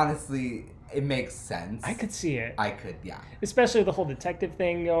 And honestly, it makes sense. I could see it. Yeah. Especially the whole detective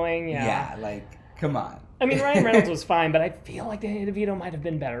thing going. Yeah, like, come on. I mean, Ryan Reynolds was fine, but I feel like Danny DeVito might have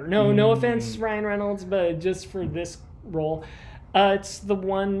been better. No offense, Ryan Reynolds, but just for this role. It's the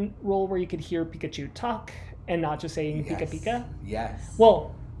one role where you could hear Pikachu talk and not just saying Pika Pika. Yes.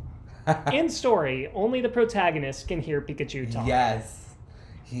 Well, in story, only the protagonist can hear Pikachu talk. Yes.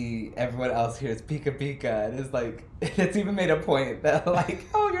 Everyone else hears Pika Pika, and it's like, it's even made a point that like,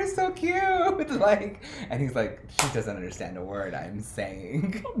 oh, you're so cute, like, and he's like, she doesn't understand a word I'm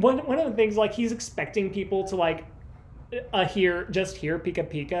saying. One of the things, like, he's expecting people to like hear Pika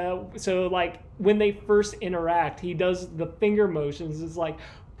Pika. So like when they first interact, he does the finger motions. It's like,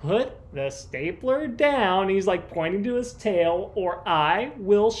 put the stapler down. He's like pointing to his tail, or I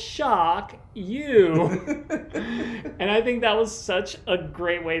will shock you. And I think that was such a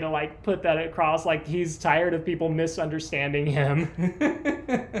great way to like put that across. Like he's tired of people misunderstanding him.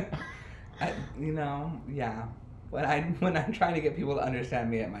 Yeah. When I'm trying to get people to understand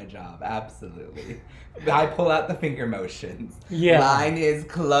me at my job, absolutely. I pull out the finger motions. Yeah. Line is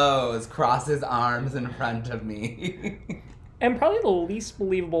closed, cross his arms in front of me. And probably the least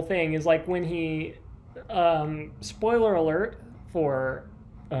believable thing is like when he, spoiler alert for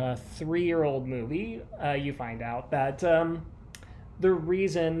a 3-year-old movie, you find out that the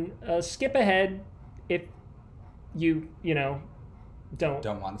reason, skip ahead if you don't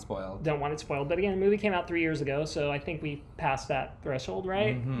want it spoiled. Don't want it spoiled. But again, the movie came out 3 years ago, so I think we passed that threshold,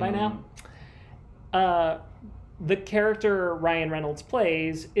 right? By now. The character Ryan Reynolds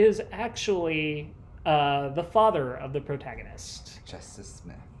plays is actually the father of the protagonist. Justice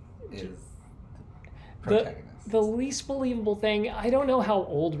Smith is the The, protagonist. the least believable thing, I don't know how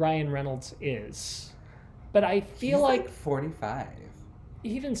old Ryan Reynolds is, but I feel He's like 45.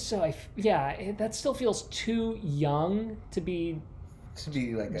 even so, that still feels too young to be Should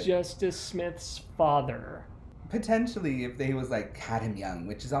be like a Justice Smith's father. potentially if they was like had him young,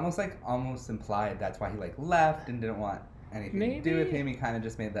 which is almost implied that's why he like left and didn't want anything to do with Maybe. him. He kind of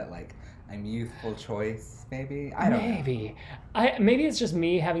just made that like I'm youthful choice, maybe. I don't Maybe. Maybe it's just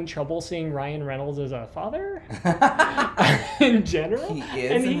me having trouble seeing Ryan Reynolds as a father know. in general. He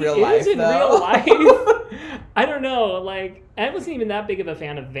is And in he real is life, in though. real life. I don't know. Like, I wasn't even that big of a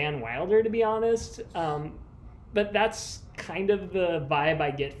fan of Van Wilder, to be honest. But that's kind of the vibe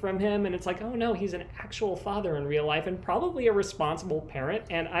I get from him. And it's like, oh no, he's an actual father in real life and probably a responsible parent.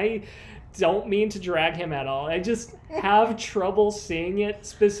 And I don't mean to drag him at all. I just have trouble seeing it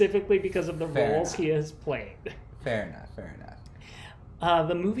specifically because of the Fair roles enough. he has played. Fair enough.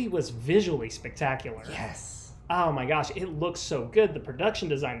 The movie was visually spectacular. Yes. Oh my gosh, it looks so good. The production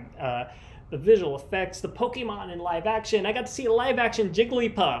design, the visual effects, the Pokemon in live action. I got to see a live action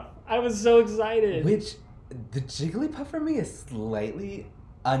Jigglypuff. I was so excited. Which the Jigglypuff for me is slightly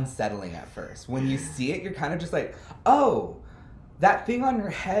unsettling at first. When you see it, you're kind of just like, oh, that thing on your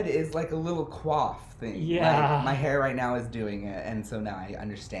head is like a little coif thing. Yeah. Like, my hair right now is doing it, and so now I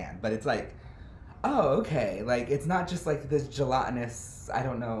understand. But it's like, oh, okay. Like, it's not just like this gelatinous, I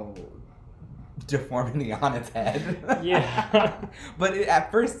don't know, deformity on its head. Yeah. But at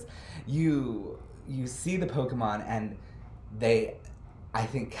first, you see the Pokemon, and they, I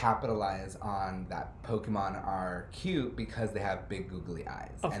think, capitalize on that Pokemon are cute because they have big googly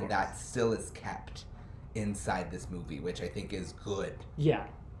eyes. Of And course. that still is kept inside this movie, which I think is good. Yeah.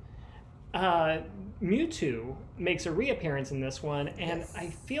 Mewtwo makes a reappearance in this one, and Yes. I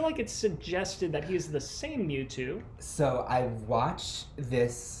feel like it's suggested that he's the same Mewtwo. So I watched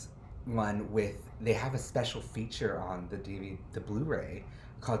this one they have a special feature on the Blu-ray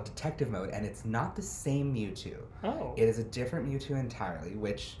called Detective Mode, and it's not the same Mewtwo. Oh. It is a different Mewtwo entirely,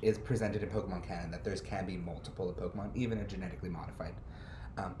 which is presented in Pokemon canon, that there's can be multiple of Pokemon, even a genetically modified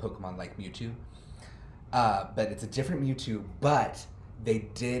Pokemon like Mewtwo. But it's a different Mewtwo, but they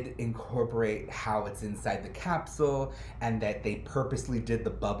did incorporate how it's inside the capsule, and that they purposely did the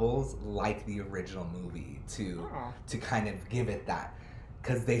bubbles like the original movie to kind of give it that.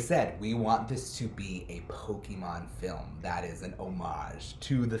 Because they said, we want this to be a Pokemon film that is an homage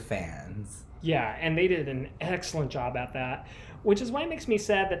to the fans. Yeah, and they did an excellent job at that, which is why it makes me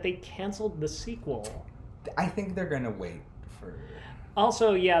sad that they canceled the sequel. I think they're going to wait for...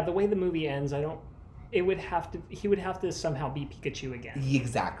 Also, yeah, the way the movie ends, he would have to somehow be Pikachu again.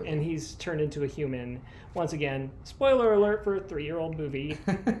 Exactly. And he's turned into a human. Once again, spoiler alert for a 3-year-old movie.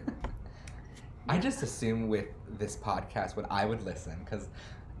 I just assume with this podcast when I would listen, because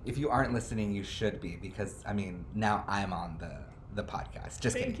if you aren't listening, you should be, because, I mean, now I'm on the podcast.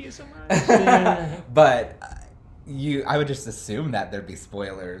 Just Thank kidding. you so much. But I would just assume that there'd be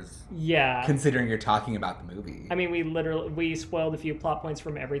spoilers, Yeah. considering you're talking about the movie. I mean, we spoiled a few plot points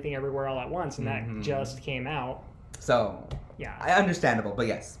from Everything Everywhere All at Once, and that just came out. So, Yeah. understandable, but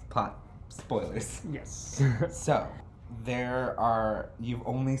yes, plot spoilers. Yes. So, you've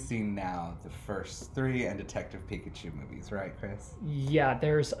only seen now the first 3 and Detective Pikachu movies, right, Chris? Yeah,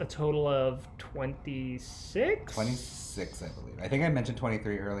 there's a total of 26? 26, I believe. I think I mentioned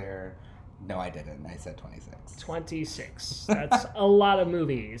 23 earlier. No, I didn't. I said 26. 26. That's a lot of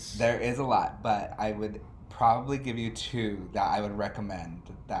movies. There is a lot, but I would probably give you 2 that I would recommend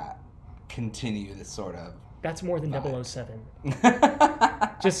that continue this sort of... That's more than vibe. 007.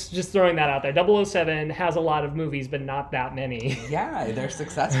 Just throwing that out there. 007 has a lot of movies, but not that many. Yeah, they're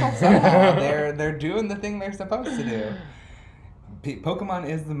successful somehow. They're doing the thing they're supposed to do. Pokemon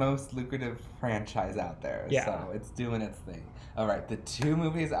is the most lucrative franchise out there, Yeah. so it's doing its thing. All right, the 2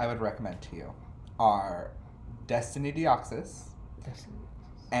 movies I would recommend to you are Destiny Deoxys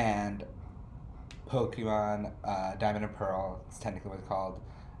and Pokemon Diamond and Pearl. It's technically what it's called,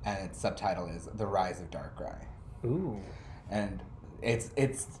 and its subtitle is The Rise of Darkrai. Ooh. And it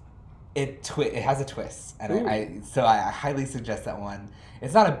has a twist, and Ooh. I highly suggest that one.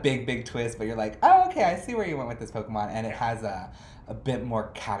 It's not a big twist, but you're like, oh, okay, I see where you went with this Pokemon, and it has a bit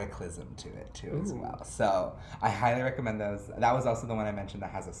more cataclysm to it too as Ooh. well. So I highly recommend those. That was also the one I mentioned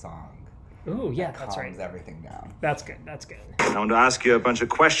that has a song. Ooh, yeah, that that's right. calms everything down. That's good. That's good. I want to ask you a bunch of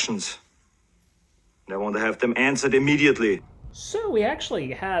questions. And I want to have them answered immediately. So we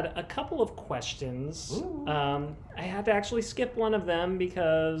actually had a couple of questions. Ooh. I had to actually skip one of them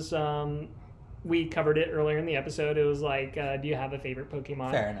because we covered it earlier in the episode. It was like, do you have a favorite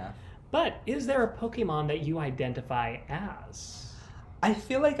Pokemon? Fair enough. But is there a Pokemon that you identify as? I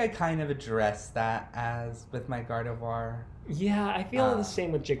feel like I kind of addressed that as with my Gardevoir. Yeah, I feel the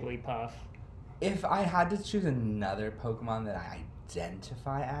same with Jigglypuff. If I had to choose another Pokemon that I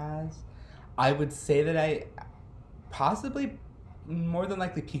identify as, I would say that I possibly more than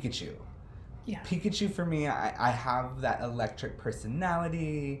likely Pikachu. Yeah. Pikachu for me, I have that electric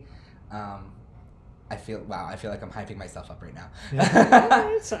personality. I feel like I'm hyping myself up right now.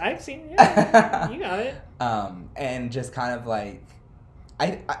 I've seen it. Yeah, you got it. And just kind of like,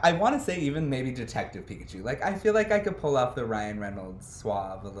 I want to say even maybe Detective Pikachu. Like, I feel like I could pull off the Ryan Reynolds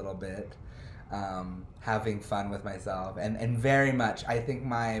suave a little bit. Having fun with myself. And very much, I think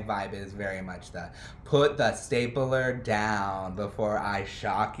my vibe is very much the put the stapler down before I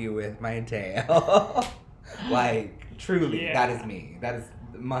shock you with my tail. Like, truly, Yeah. that is me. That is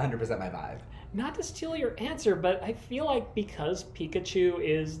 100% my vibe. Not to steal your answer, but I feel like because Pikachu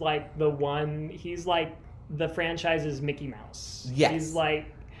is like the one, he's like the franchise's Mickey Mouse. Yes. He's like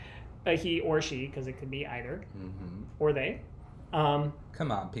a he or she, because it could be either, Mm-hmm. or they. Come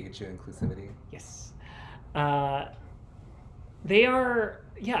on, Pikachu inclusivity. Yes. They are,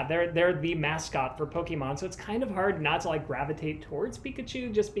 they're the mascot for Pokemon, so it's kind of hard not to like gravitate towards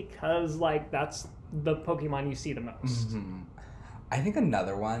Pikachu just because like that's the Pokemon you see the most. Mm-hmm. I think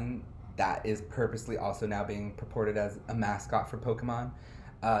another one that is purposely also now being purported as a mascot for Pokemon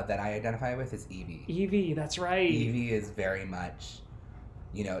that I identify with is Eevee. Eevee, that's right. Eevee is very much,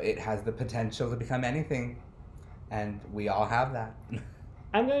 it has the potential to become anything, and we all have that.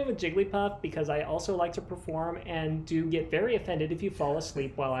 I'm going with Jigglypuff because I also like to perform and do get very offended if you fall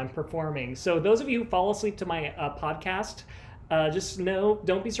asleep while I'm performing. So those of you who fall asleep to my podcast, just know,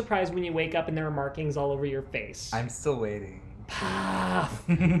 don't be surprised when you wake up and there are markings all over your face. I'm still waiting. Puff.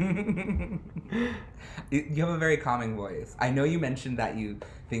 You have a very calming voice. I know you mentioned that you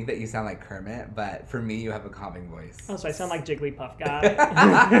think that you sound like Kermit, but for me, you have a calming voice. Oh, so I sound like Jigglypuff. Got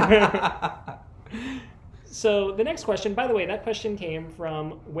it. So the next question, by the way, that question came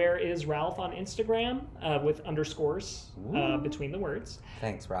from Where Is Ralph on Instagram with underscores between the words.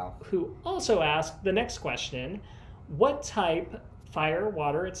 Thanks, Ralph. Who also asked the next question, what type, fire,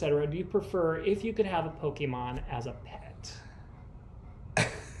 water, etc., do you prefer if you could have a Pokemon as a pet?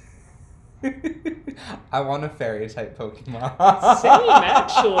 I want a fairy type Pokemon. Same,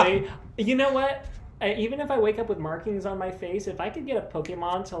 actually. You know what? Even if I wake up with markings on my face, if I could get a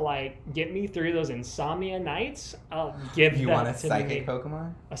Pokemon to like get me through those insomnia nights, I'll give You that want a to psychic me.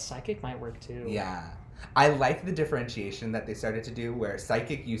 Pokemon? A psychic might work too. Yeah. I like the differentiation that they started to do where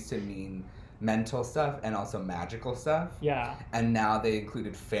psychic used to mean mental stuff and also magical stuff. Yeah. And now they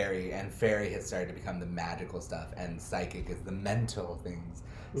included fairy, and fairy has started to become the magical stuff, and psychic is the mental things.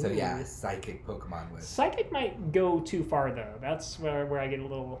 So Ooh. yeah, psychic Pokemon would Psychic might go too far though. That's where I get a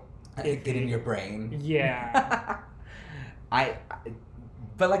little get in your brain. Yeah.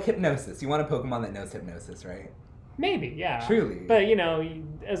 But like hypnosis. You want a Pokemon that knows hypnosis, right? Maybe, yeah. Truly. But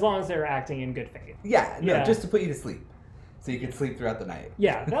as long as they're acting in good faith. Yeah, no, Yeah. just to put you to sleep. So you can sleep throughout the night.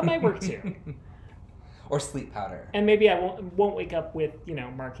 Yeah, that might work too. Or sleep powder. And maybe I won't wake up with,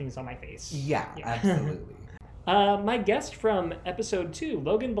 markings on my face. Yeah, absolutely. My guest from episode 2,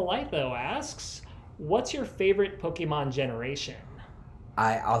 Logan Belitho, asks, what's your favorite Pokemon generation?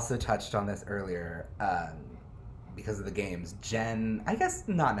 I also touched on this earlier because of the games. I guess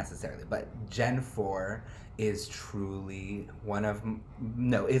not necessarily, but Gen 4 is truly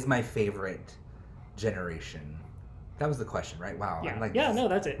is my favorite generation. That was the question, right? Wow. Yeah. No,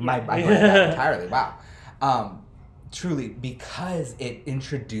 that's it. I blanked out entirely. Wow. Truly, because it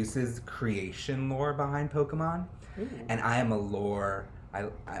introduces creation lore behind Pokemon. Ooh. And I am a lore...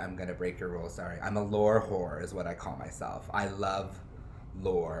 I'm going to break your rule, sorry. I'm a lore whore is what I call myself. I love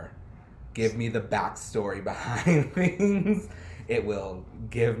lore. Give me the backstory behind things. It will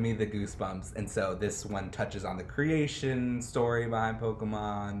give me the goosebumps. And so this one touches on the creation story behind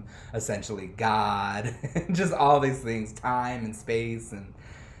Pokemon, essentially God, just all these things, time and space and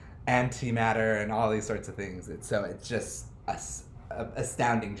antimatter and all these sorts of things. It's just a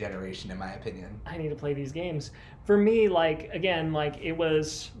astounding generation in my opinion. I need to play these games. For me, it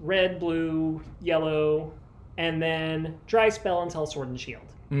was red, blue, yellow, and then dry spell until Sword and Shield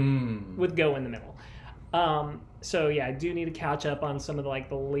with Go in the middle. So yeah, I do need to catch up on some of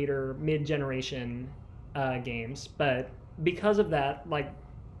the later mid-generation games, but because of that,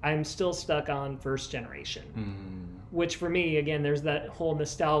 I'm still stuck on first generation, which for me, again, there's that whole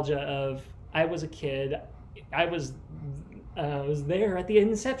nostalgia of I was a kid, I was there at the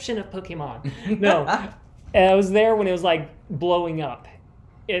inception of Pokemon. No, I was there when it was blowing up,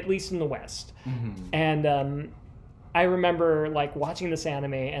 at least in the West, and I remember like watching this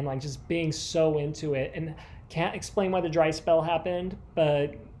anime and like just being so into it, and can't explain why the dry spell happened,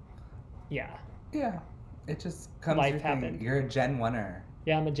 but yeah. Yeah. It just comes Life your thing. happened. You're a Gen 1er.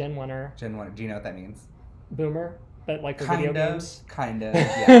 Yeah, I'm a Gen 1er. Gen 1er. Do you know what that means? Boomer, but like for Kind video of. games. Kind of.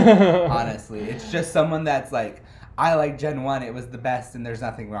 Yeah. Honestly. It's just someone that's like, I like Gen 1. It was the best and there's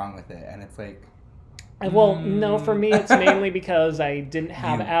nothing wrong with it. And it's like... Well, no, for me, it's mainly because I didn't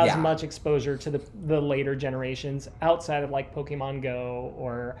have as yeah. much exposure to the later generations outside of like Pokemon Go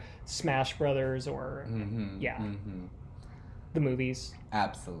or Smash Brothers or, the movies.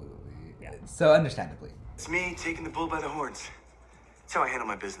 Absolutely. Yeah. So understandably. It's me taking the bull by the horns. It's how I handle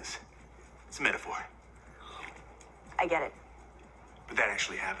my business. It's a metaphor. I get it. But that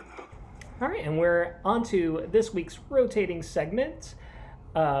actually happened, though. All right, and we're on to this week's rotating segment.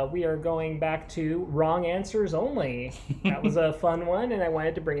 We are going back to wrong answers only. That was a fun one, and I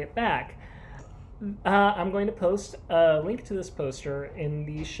wanted to bring it back. I'm going to post a link to this poster in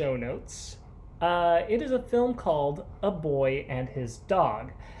the show notes. It is a film called A Boy and His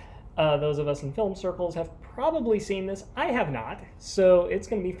Dog. Those of us in film circles have probably seen this. I have not, so it's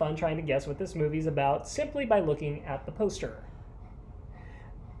going to be fun trying to guess what this movie's about simply by looking at the poster.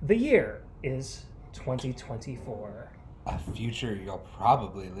 The year is 2024. A future you'll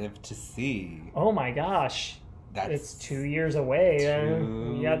probably live to see. Oh my gosh. It's 2 years away.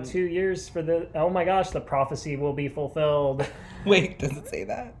 We got 2 years for the... Oh my gosh, the prophecy will be fulfilled. Wait, does it say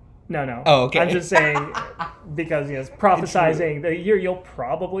that? No. Oh, okay. I'm just saying, because it's prophesizing the year you'll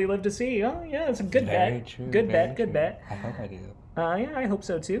probably live to see. Oh, yeah, it's a good bet. True, good very bet, good true. bet. I hope I do. Yeah, I hope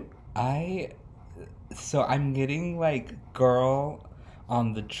so too. So I'm getting like girl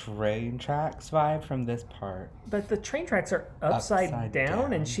on the train tracks vibe from this part. But the train tracks are upside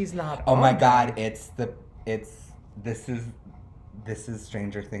down, and she's not Oh on my them. god, this is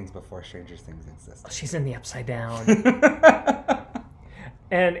Stranger Things before Stranger Things existed. She's in the upside down.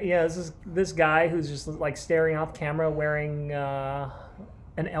 And yeah, this guy who's just like staring off camera wearing an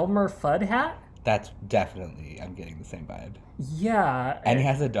Elmer Fudd hat. That's definitely, I'm getting the same vibe. Yeah. And he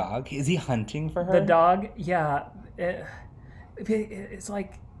has a dog. Is he hunting for her? The dog, yeah. It's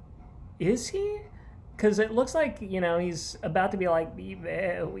like, is he? Because it looks like, he's about to be like, be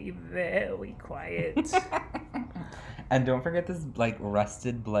very, very quiet. And don't forget this, like,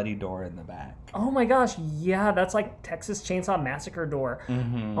 rusted, bloody door in the back. Oh my gosh, yeah, that's like Texas Chainsaw Massacre door.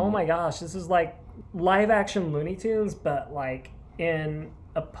 Mm-hmm. Oh my gosh, this is like live-action Looney Tunes, but like in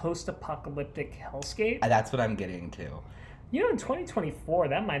a post-apocalyptic hellscape. That's what I'm getting to. In 2024,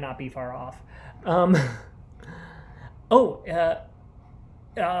 that might not be far off. On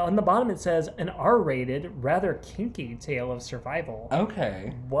the bottom it says, an R-rated, rather kinky tale of survival.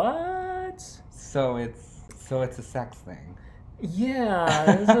 Okay. What? So it's a sex thing.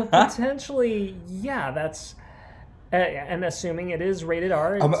 Yeah, so potentially, yeah, that's... and assuming it is rated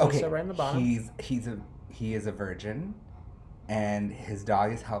R, it's also right on the bottom. He is a virgin, and his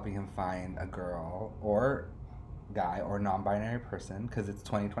dog is helping him find a girl or guy or non-binary person, because it's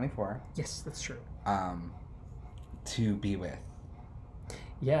 2024. Yes, that's true. To be with.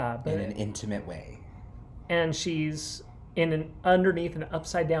 Yeah, but... in an intimate way. And she's underneath an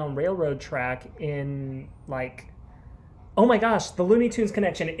upside-down railroad track in, like... Oh my gosh, the Looney Tunes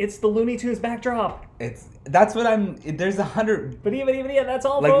connection. It's the Looney Tunes backdrop. That's what there's 100... But even, yeah, that's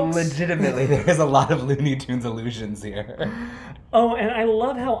all, like, folks. legitimately, there's a lot of Looney Tunes illusions here. Oh, and I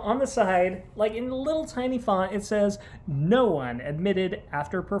love how on the side, like in little tiny font, it says, no one admitted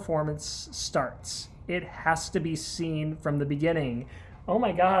after performance starts. It has to be seen from the beginning. Oh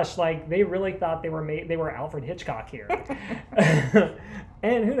my gosh, like they really thought they were Alfred Hitchcock here.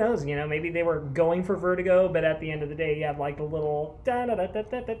 And who knows, maybe they were going for Vertigo, but at the end of the day, you have like a little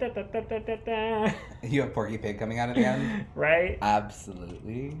da-da-da-da-da-da-da-da-da. You have Porky Pig coming out at the end? Right?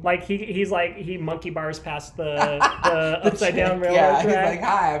 Absolutely. Like he monkey bars past the upside down railroad track. track. He's like,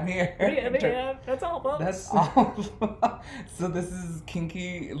 hi, I'm here. Yeah, that's all, folks. That's all. So this is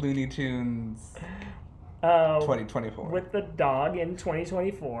Kinky Looney Tunes 2024. With the dog in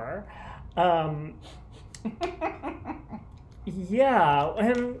 2024. Yeah,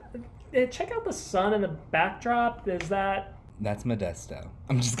 and check out the sun in the backdrop. Is that... That's Modesto.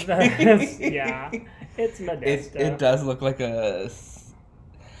 I'm just kidding. Yeah, it's Modesto. It does look like a...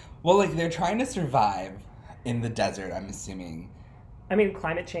 Well, like, they're trying to survive in the desert, I'm assuming. I mean,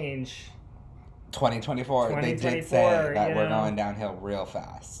 climate change. 2024. They did say that we're going downhill real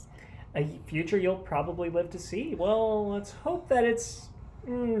fast. A future you'll probably live to see. Well, let's hope that it's...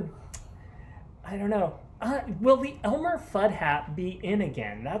 I don't know. Will the Elmer Fudd hat be in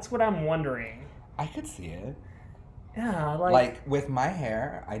again? That's what I'm wondering. I could see it. Yeah, like with my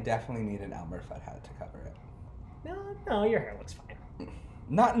hair, I definitely need an Elmer Fudd hat to cover it. No, your hair looks fine.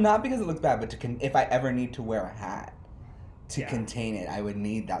 Not because it looks bad, but if I ever need to wear a hat to Yeah. contain it, I would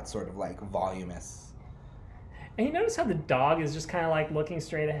need that sort of like voluminous. And you notice how the dog is just kind of like looking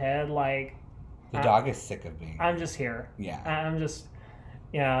straight ahead, like The dog is sick of me. I'm just here. Yeah. I'm just,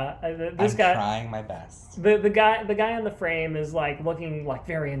 yeah. This I'm guy, trying my best. the guy on the frame is like looking like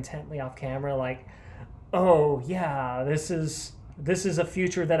very intently off camera, like, oh yeah, this is a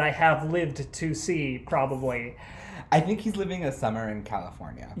future that I have lived to see, probably. I think he's living a summer in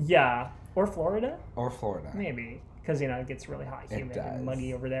California Yeah, or Florida, or Florida. maybe, because it gets really hot, It humid, does. and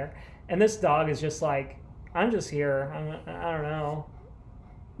muggy over there. And this dog is just like, I'm just here. I don't know.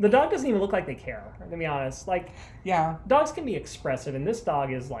 The dog doesn't even look like they care, to be honest. Like, Yeah. dogs can be expressive, and this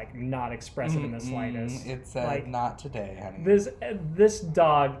dog is like not expressive in the slightest. It's like not today, honey. this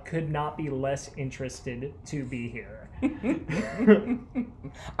dog could not be less interested to be here.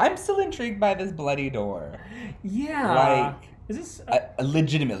 I'm still intrigued by this bloody door. Yeah. Like, is this?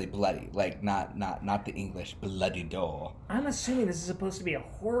 legitimately bloody, like not the English bloody door. I'm assuming this is supposed to be a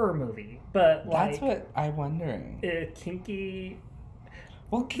horror movie, but like That's what I'm wondering. kinky.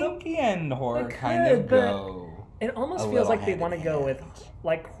 Well, kinky and horror It kind could, of but go. It almost a feels little like they hand want to in go with hand.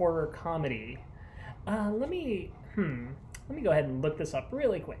 like horror comedy. Let me go ahead and look this up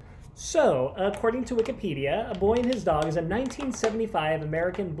really quick. So, according to Wikipedia, A Boy and His Dog is a 1975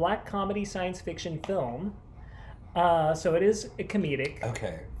 American black comedy science fiction film. So it is a comedic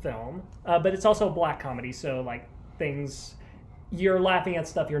Okay. film, but it's also black comedy. So like things you're laughing at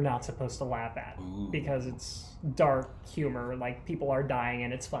stuff you're not supposed to laugh at Ooh. because it's dark humor. Like people are dying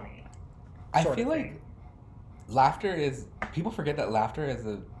and it's funny. I sort feel of like thing. laughter is. People forget that laughter is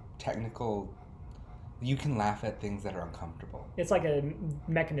a technical. You can laugh at things that are uncomfortable. It's like a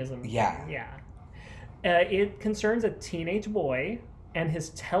mechanism. Yeah. Yeah. It concerns a teenage boy and his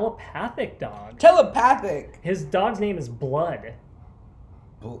telepathic dog. Telepathic. His dog's name is Blood.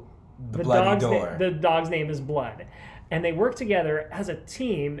 The bloody door. The dog's name is Blood. And they work together as a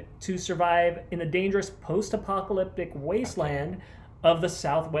team to survive in the dangerous post-apocalyptic wasteland of the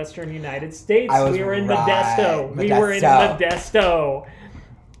southwestern United States. I was We were in right. Modesto. We were in Modesto.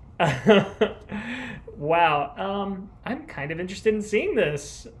 Modesto. Wow. I'm kind of interested in seeing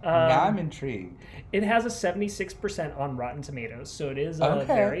this. Now I'm intrigued. It has a 76% on Rotten Tomatoes, so it is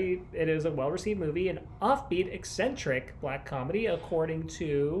Okay. it is a well-received movie, an offbeat, eccentric black comedy, according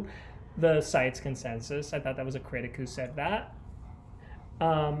to the site's consensus. I thought that was a critic who said that.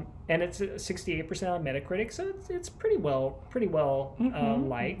 And it's 68% on Metacritic, so it's pretty well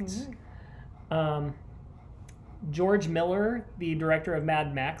liked. George Miller, the director of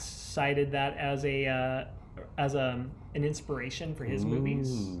Mad Max, cited that as an inspiration for his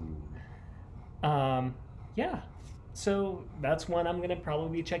movies. Yeah, so that's one I'm gonna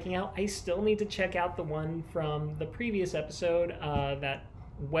probably be checking out. I still need to check out the one from the previous episode, that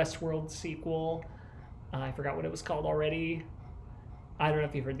Westworld sequel. I forgot what it was called already. I don't know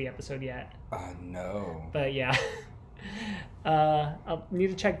if you've heard the episode yet, No. but yeah. I'll need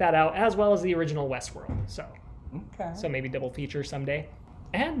to check that out, as well as the original Westworld. Okay. So maybe double feature someday.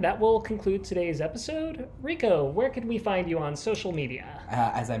 And that will conclude today's episode. Rico, where can we find you on social media?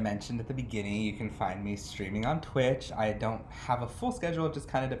 As I mentioned at the beginning, you can find me streaming on Twitch. I don't have a full schedule. It just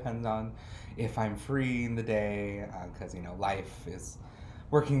kind of depends on if I'm free in the day, because, life is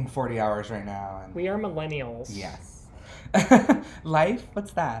working 40 hours right now. And We are millennials. yes. Life?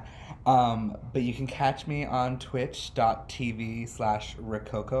 What's that? But you can catch me on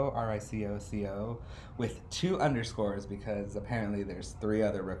twitch.tv/Rococo, RICOCO, with 2 underscores, because apparently there's 3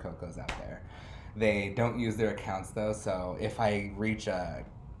 other Rococos out there. They don't use their accounts though, so if I reach a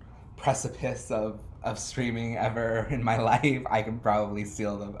precipice of streaming ever in my life, I can probably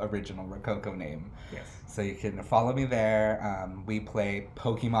steal the original Rococo name. Yes. So you can follow me there. We play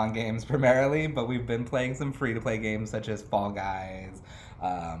Pokemon games primarily, but we've been playing some free-to-play games such as Fall Guys,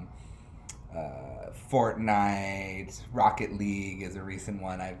 Fortnite, Rocket League is a recent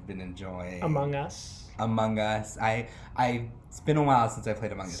one I've been enjoying. Among Us. Among Us. It's been a while since I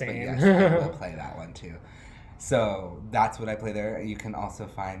played Among Us, but Same. yes, I will play that one too. So that's what I play there. You can also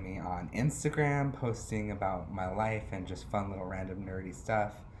find me on Instagram, posting about my life and just fun little random nerdy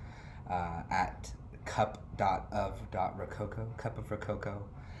stuff at cup.of.rococo, Cup of Rococo.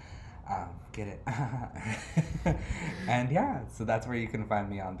 Get it? And yeah, so that's where you can find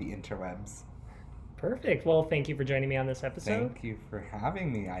me on the interwebs. Perfect. Well, thank you for joining me on this episode. Thank you for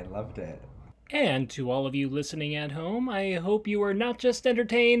having me. I loved it. And to all of you listening at home, I hope you are not just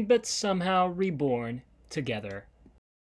entertained, but somehow reborn together.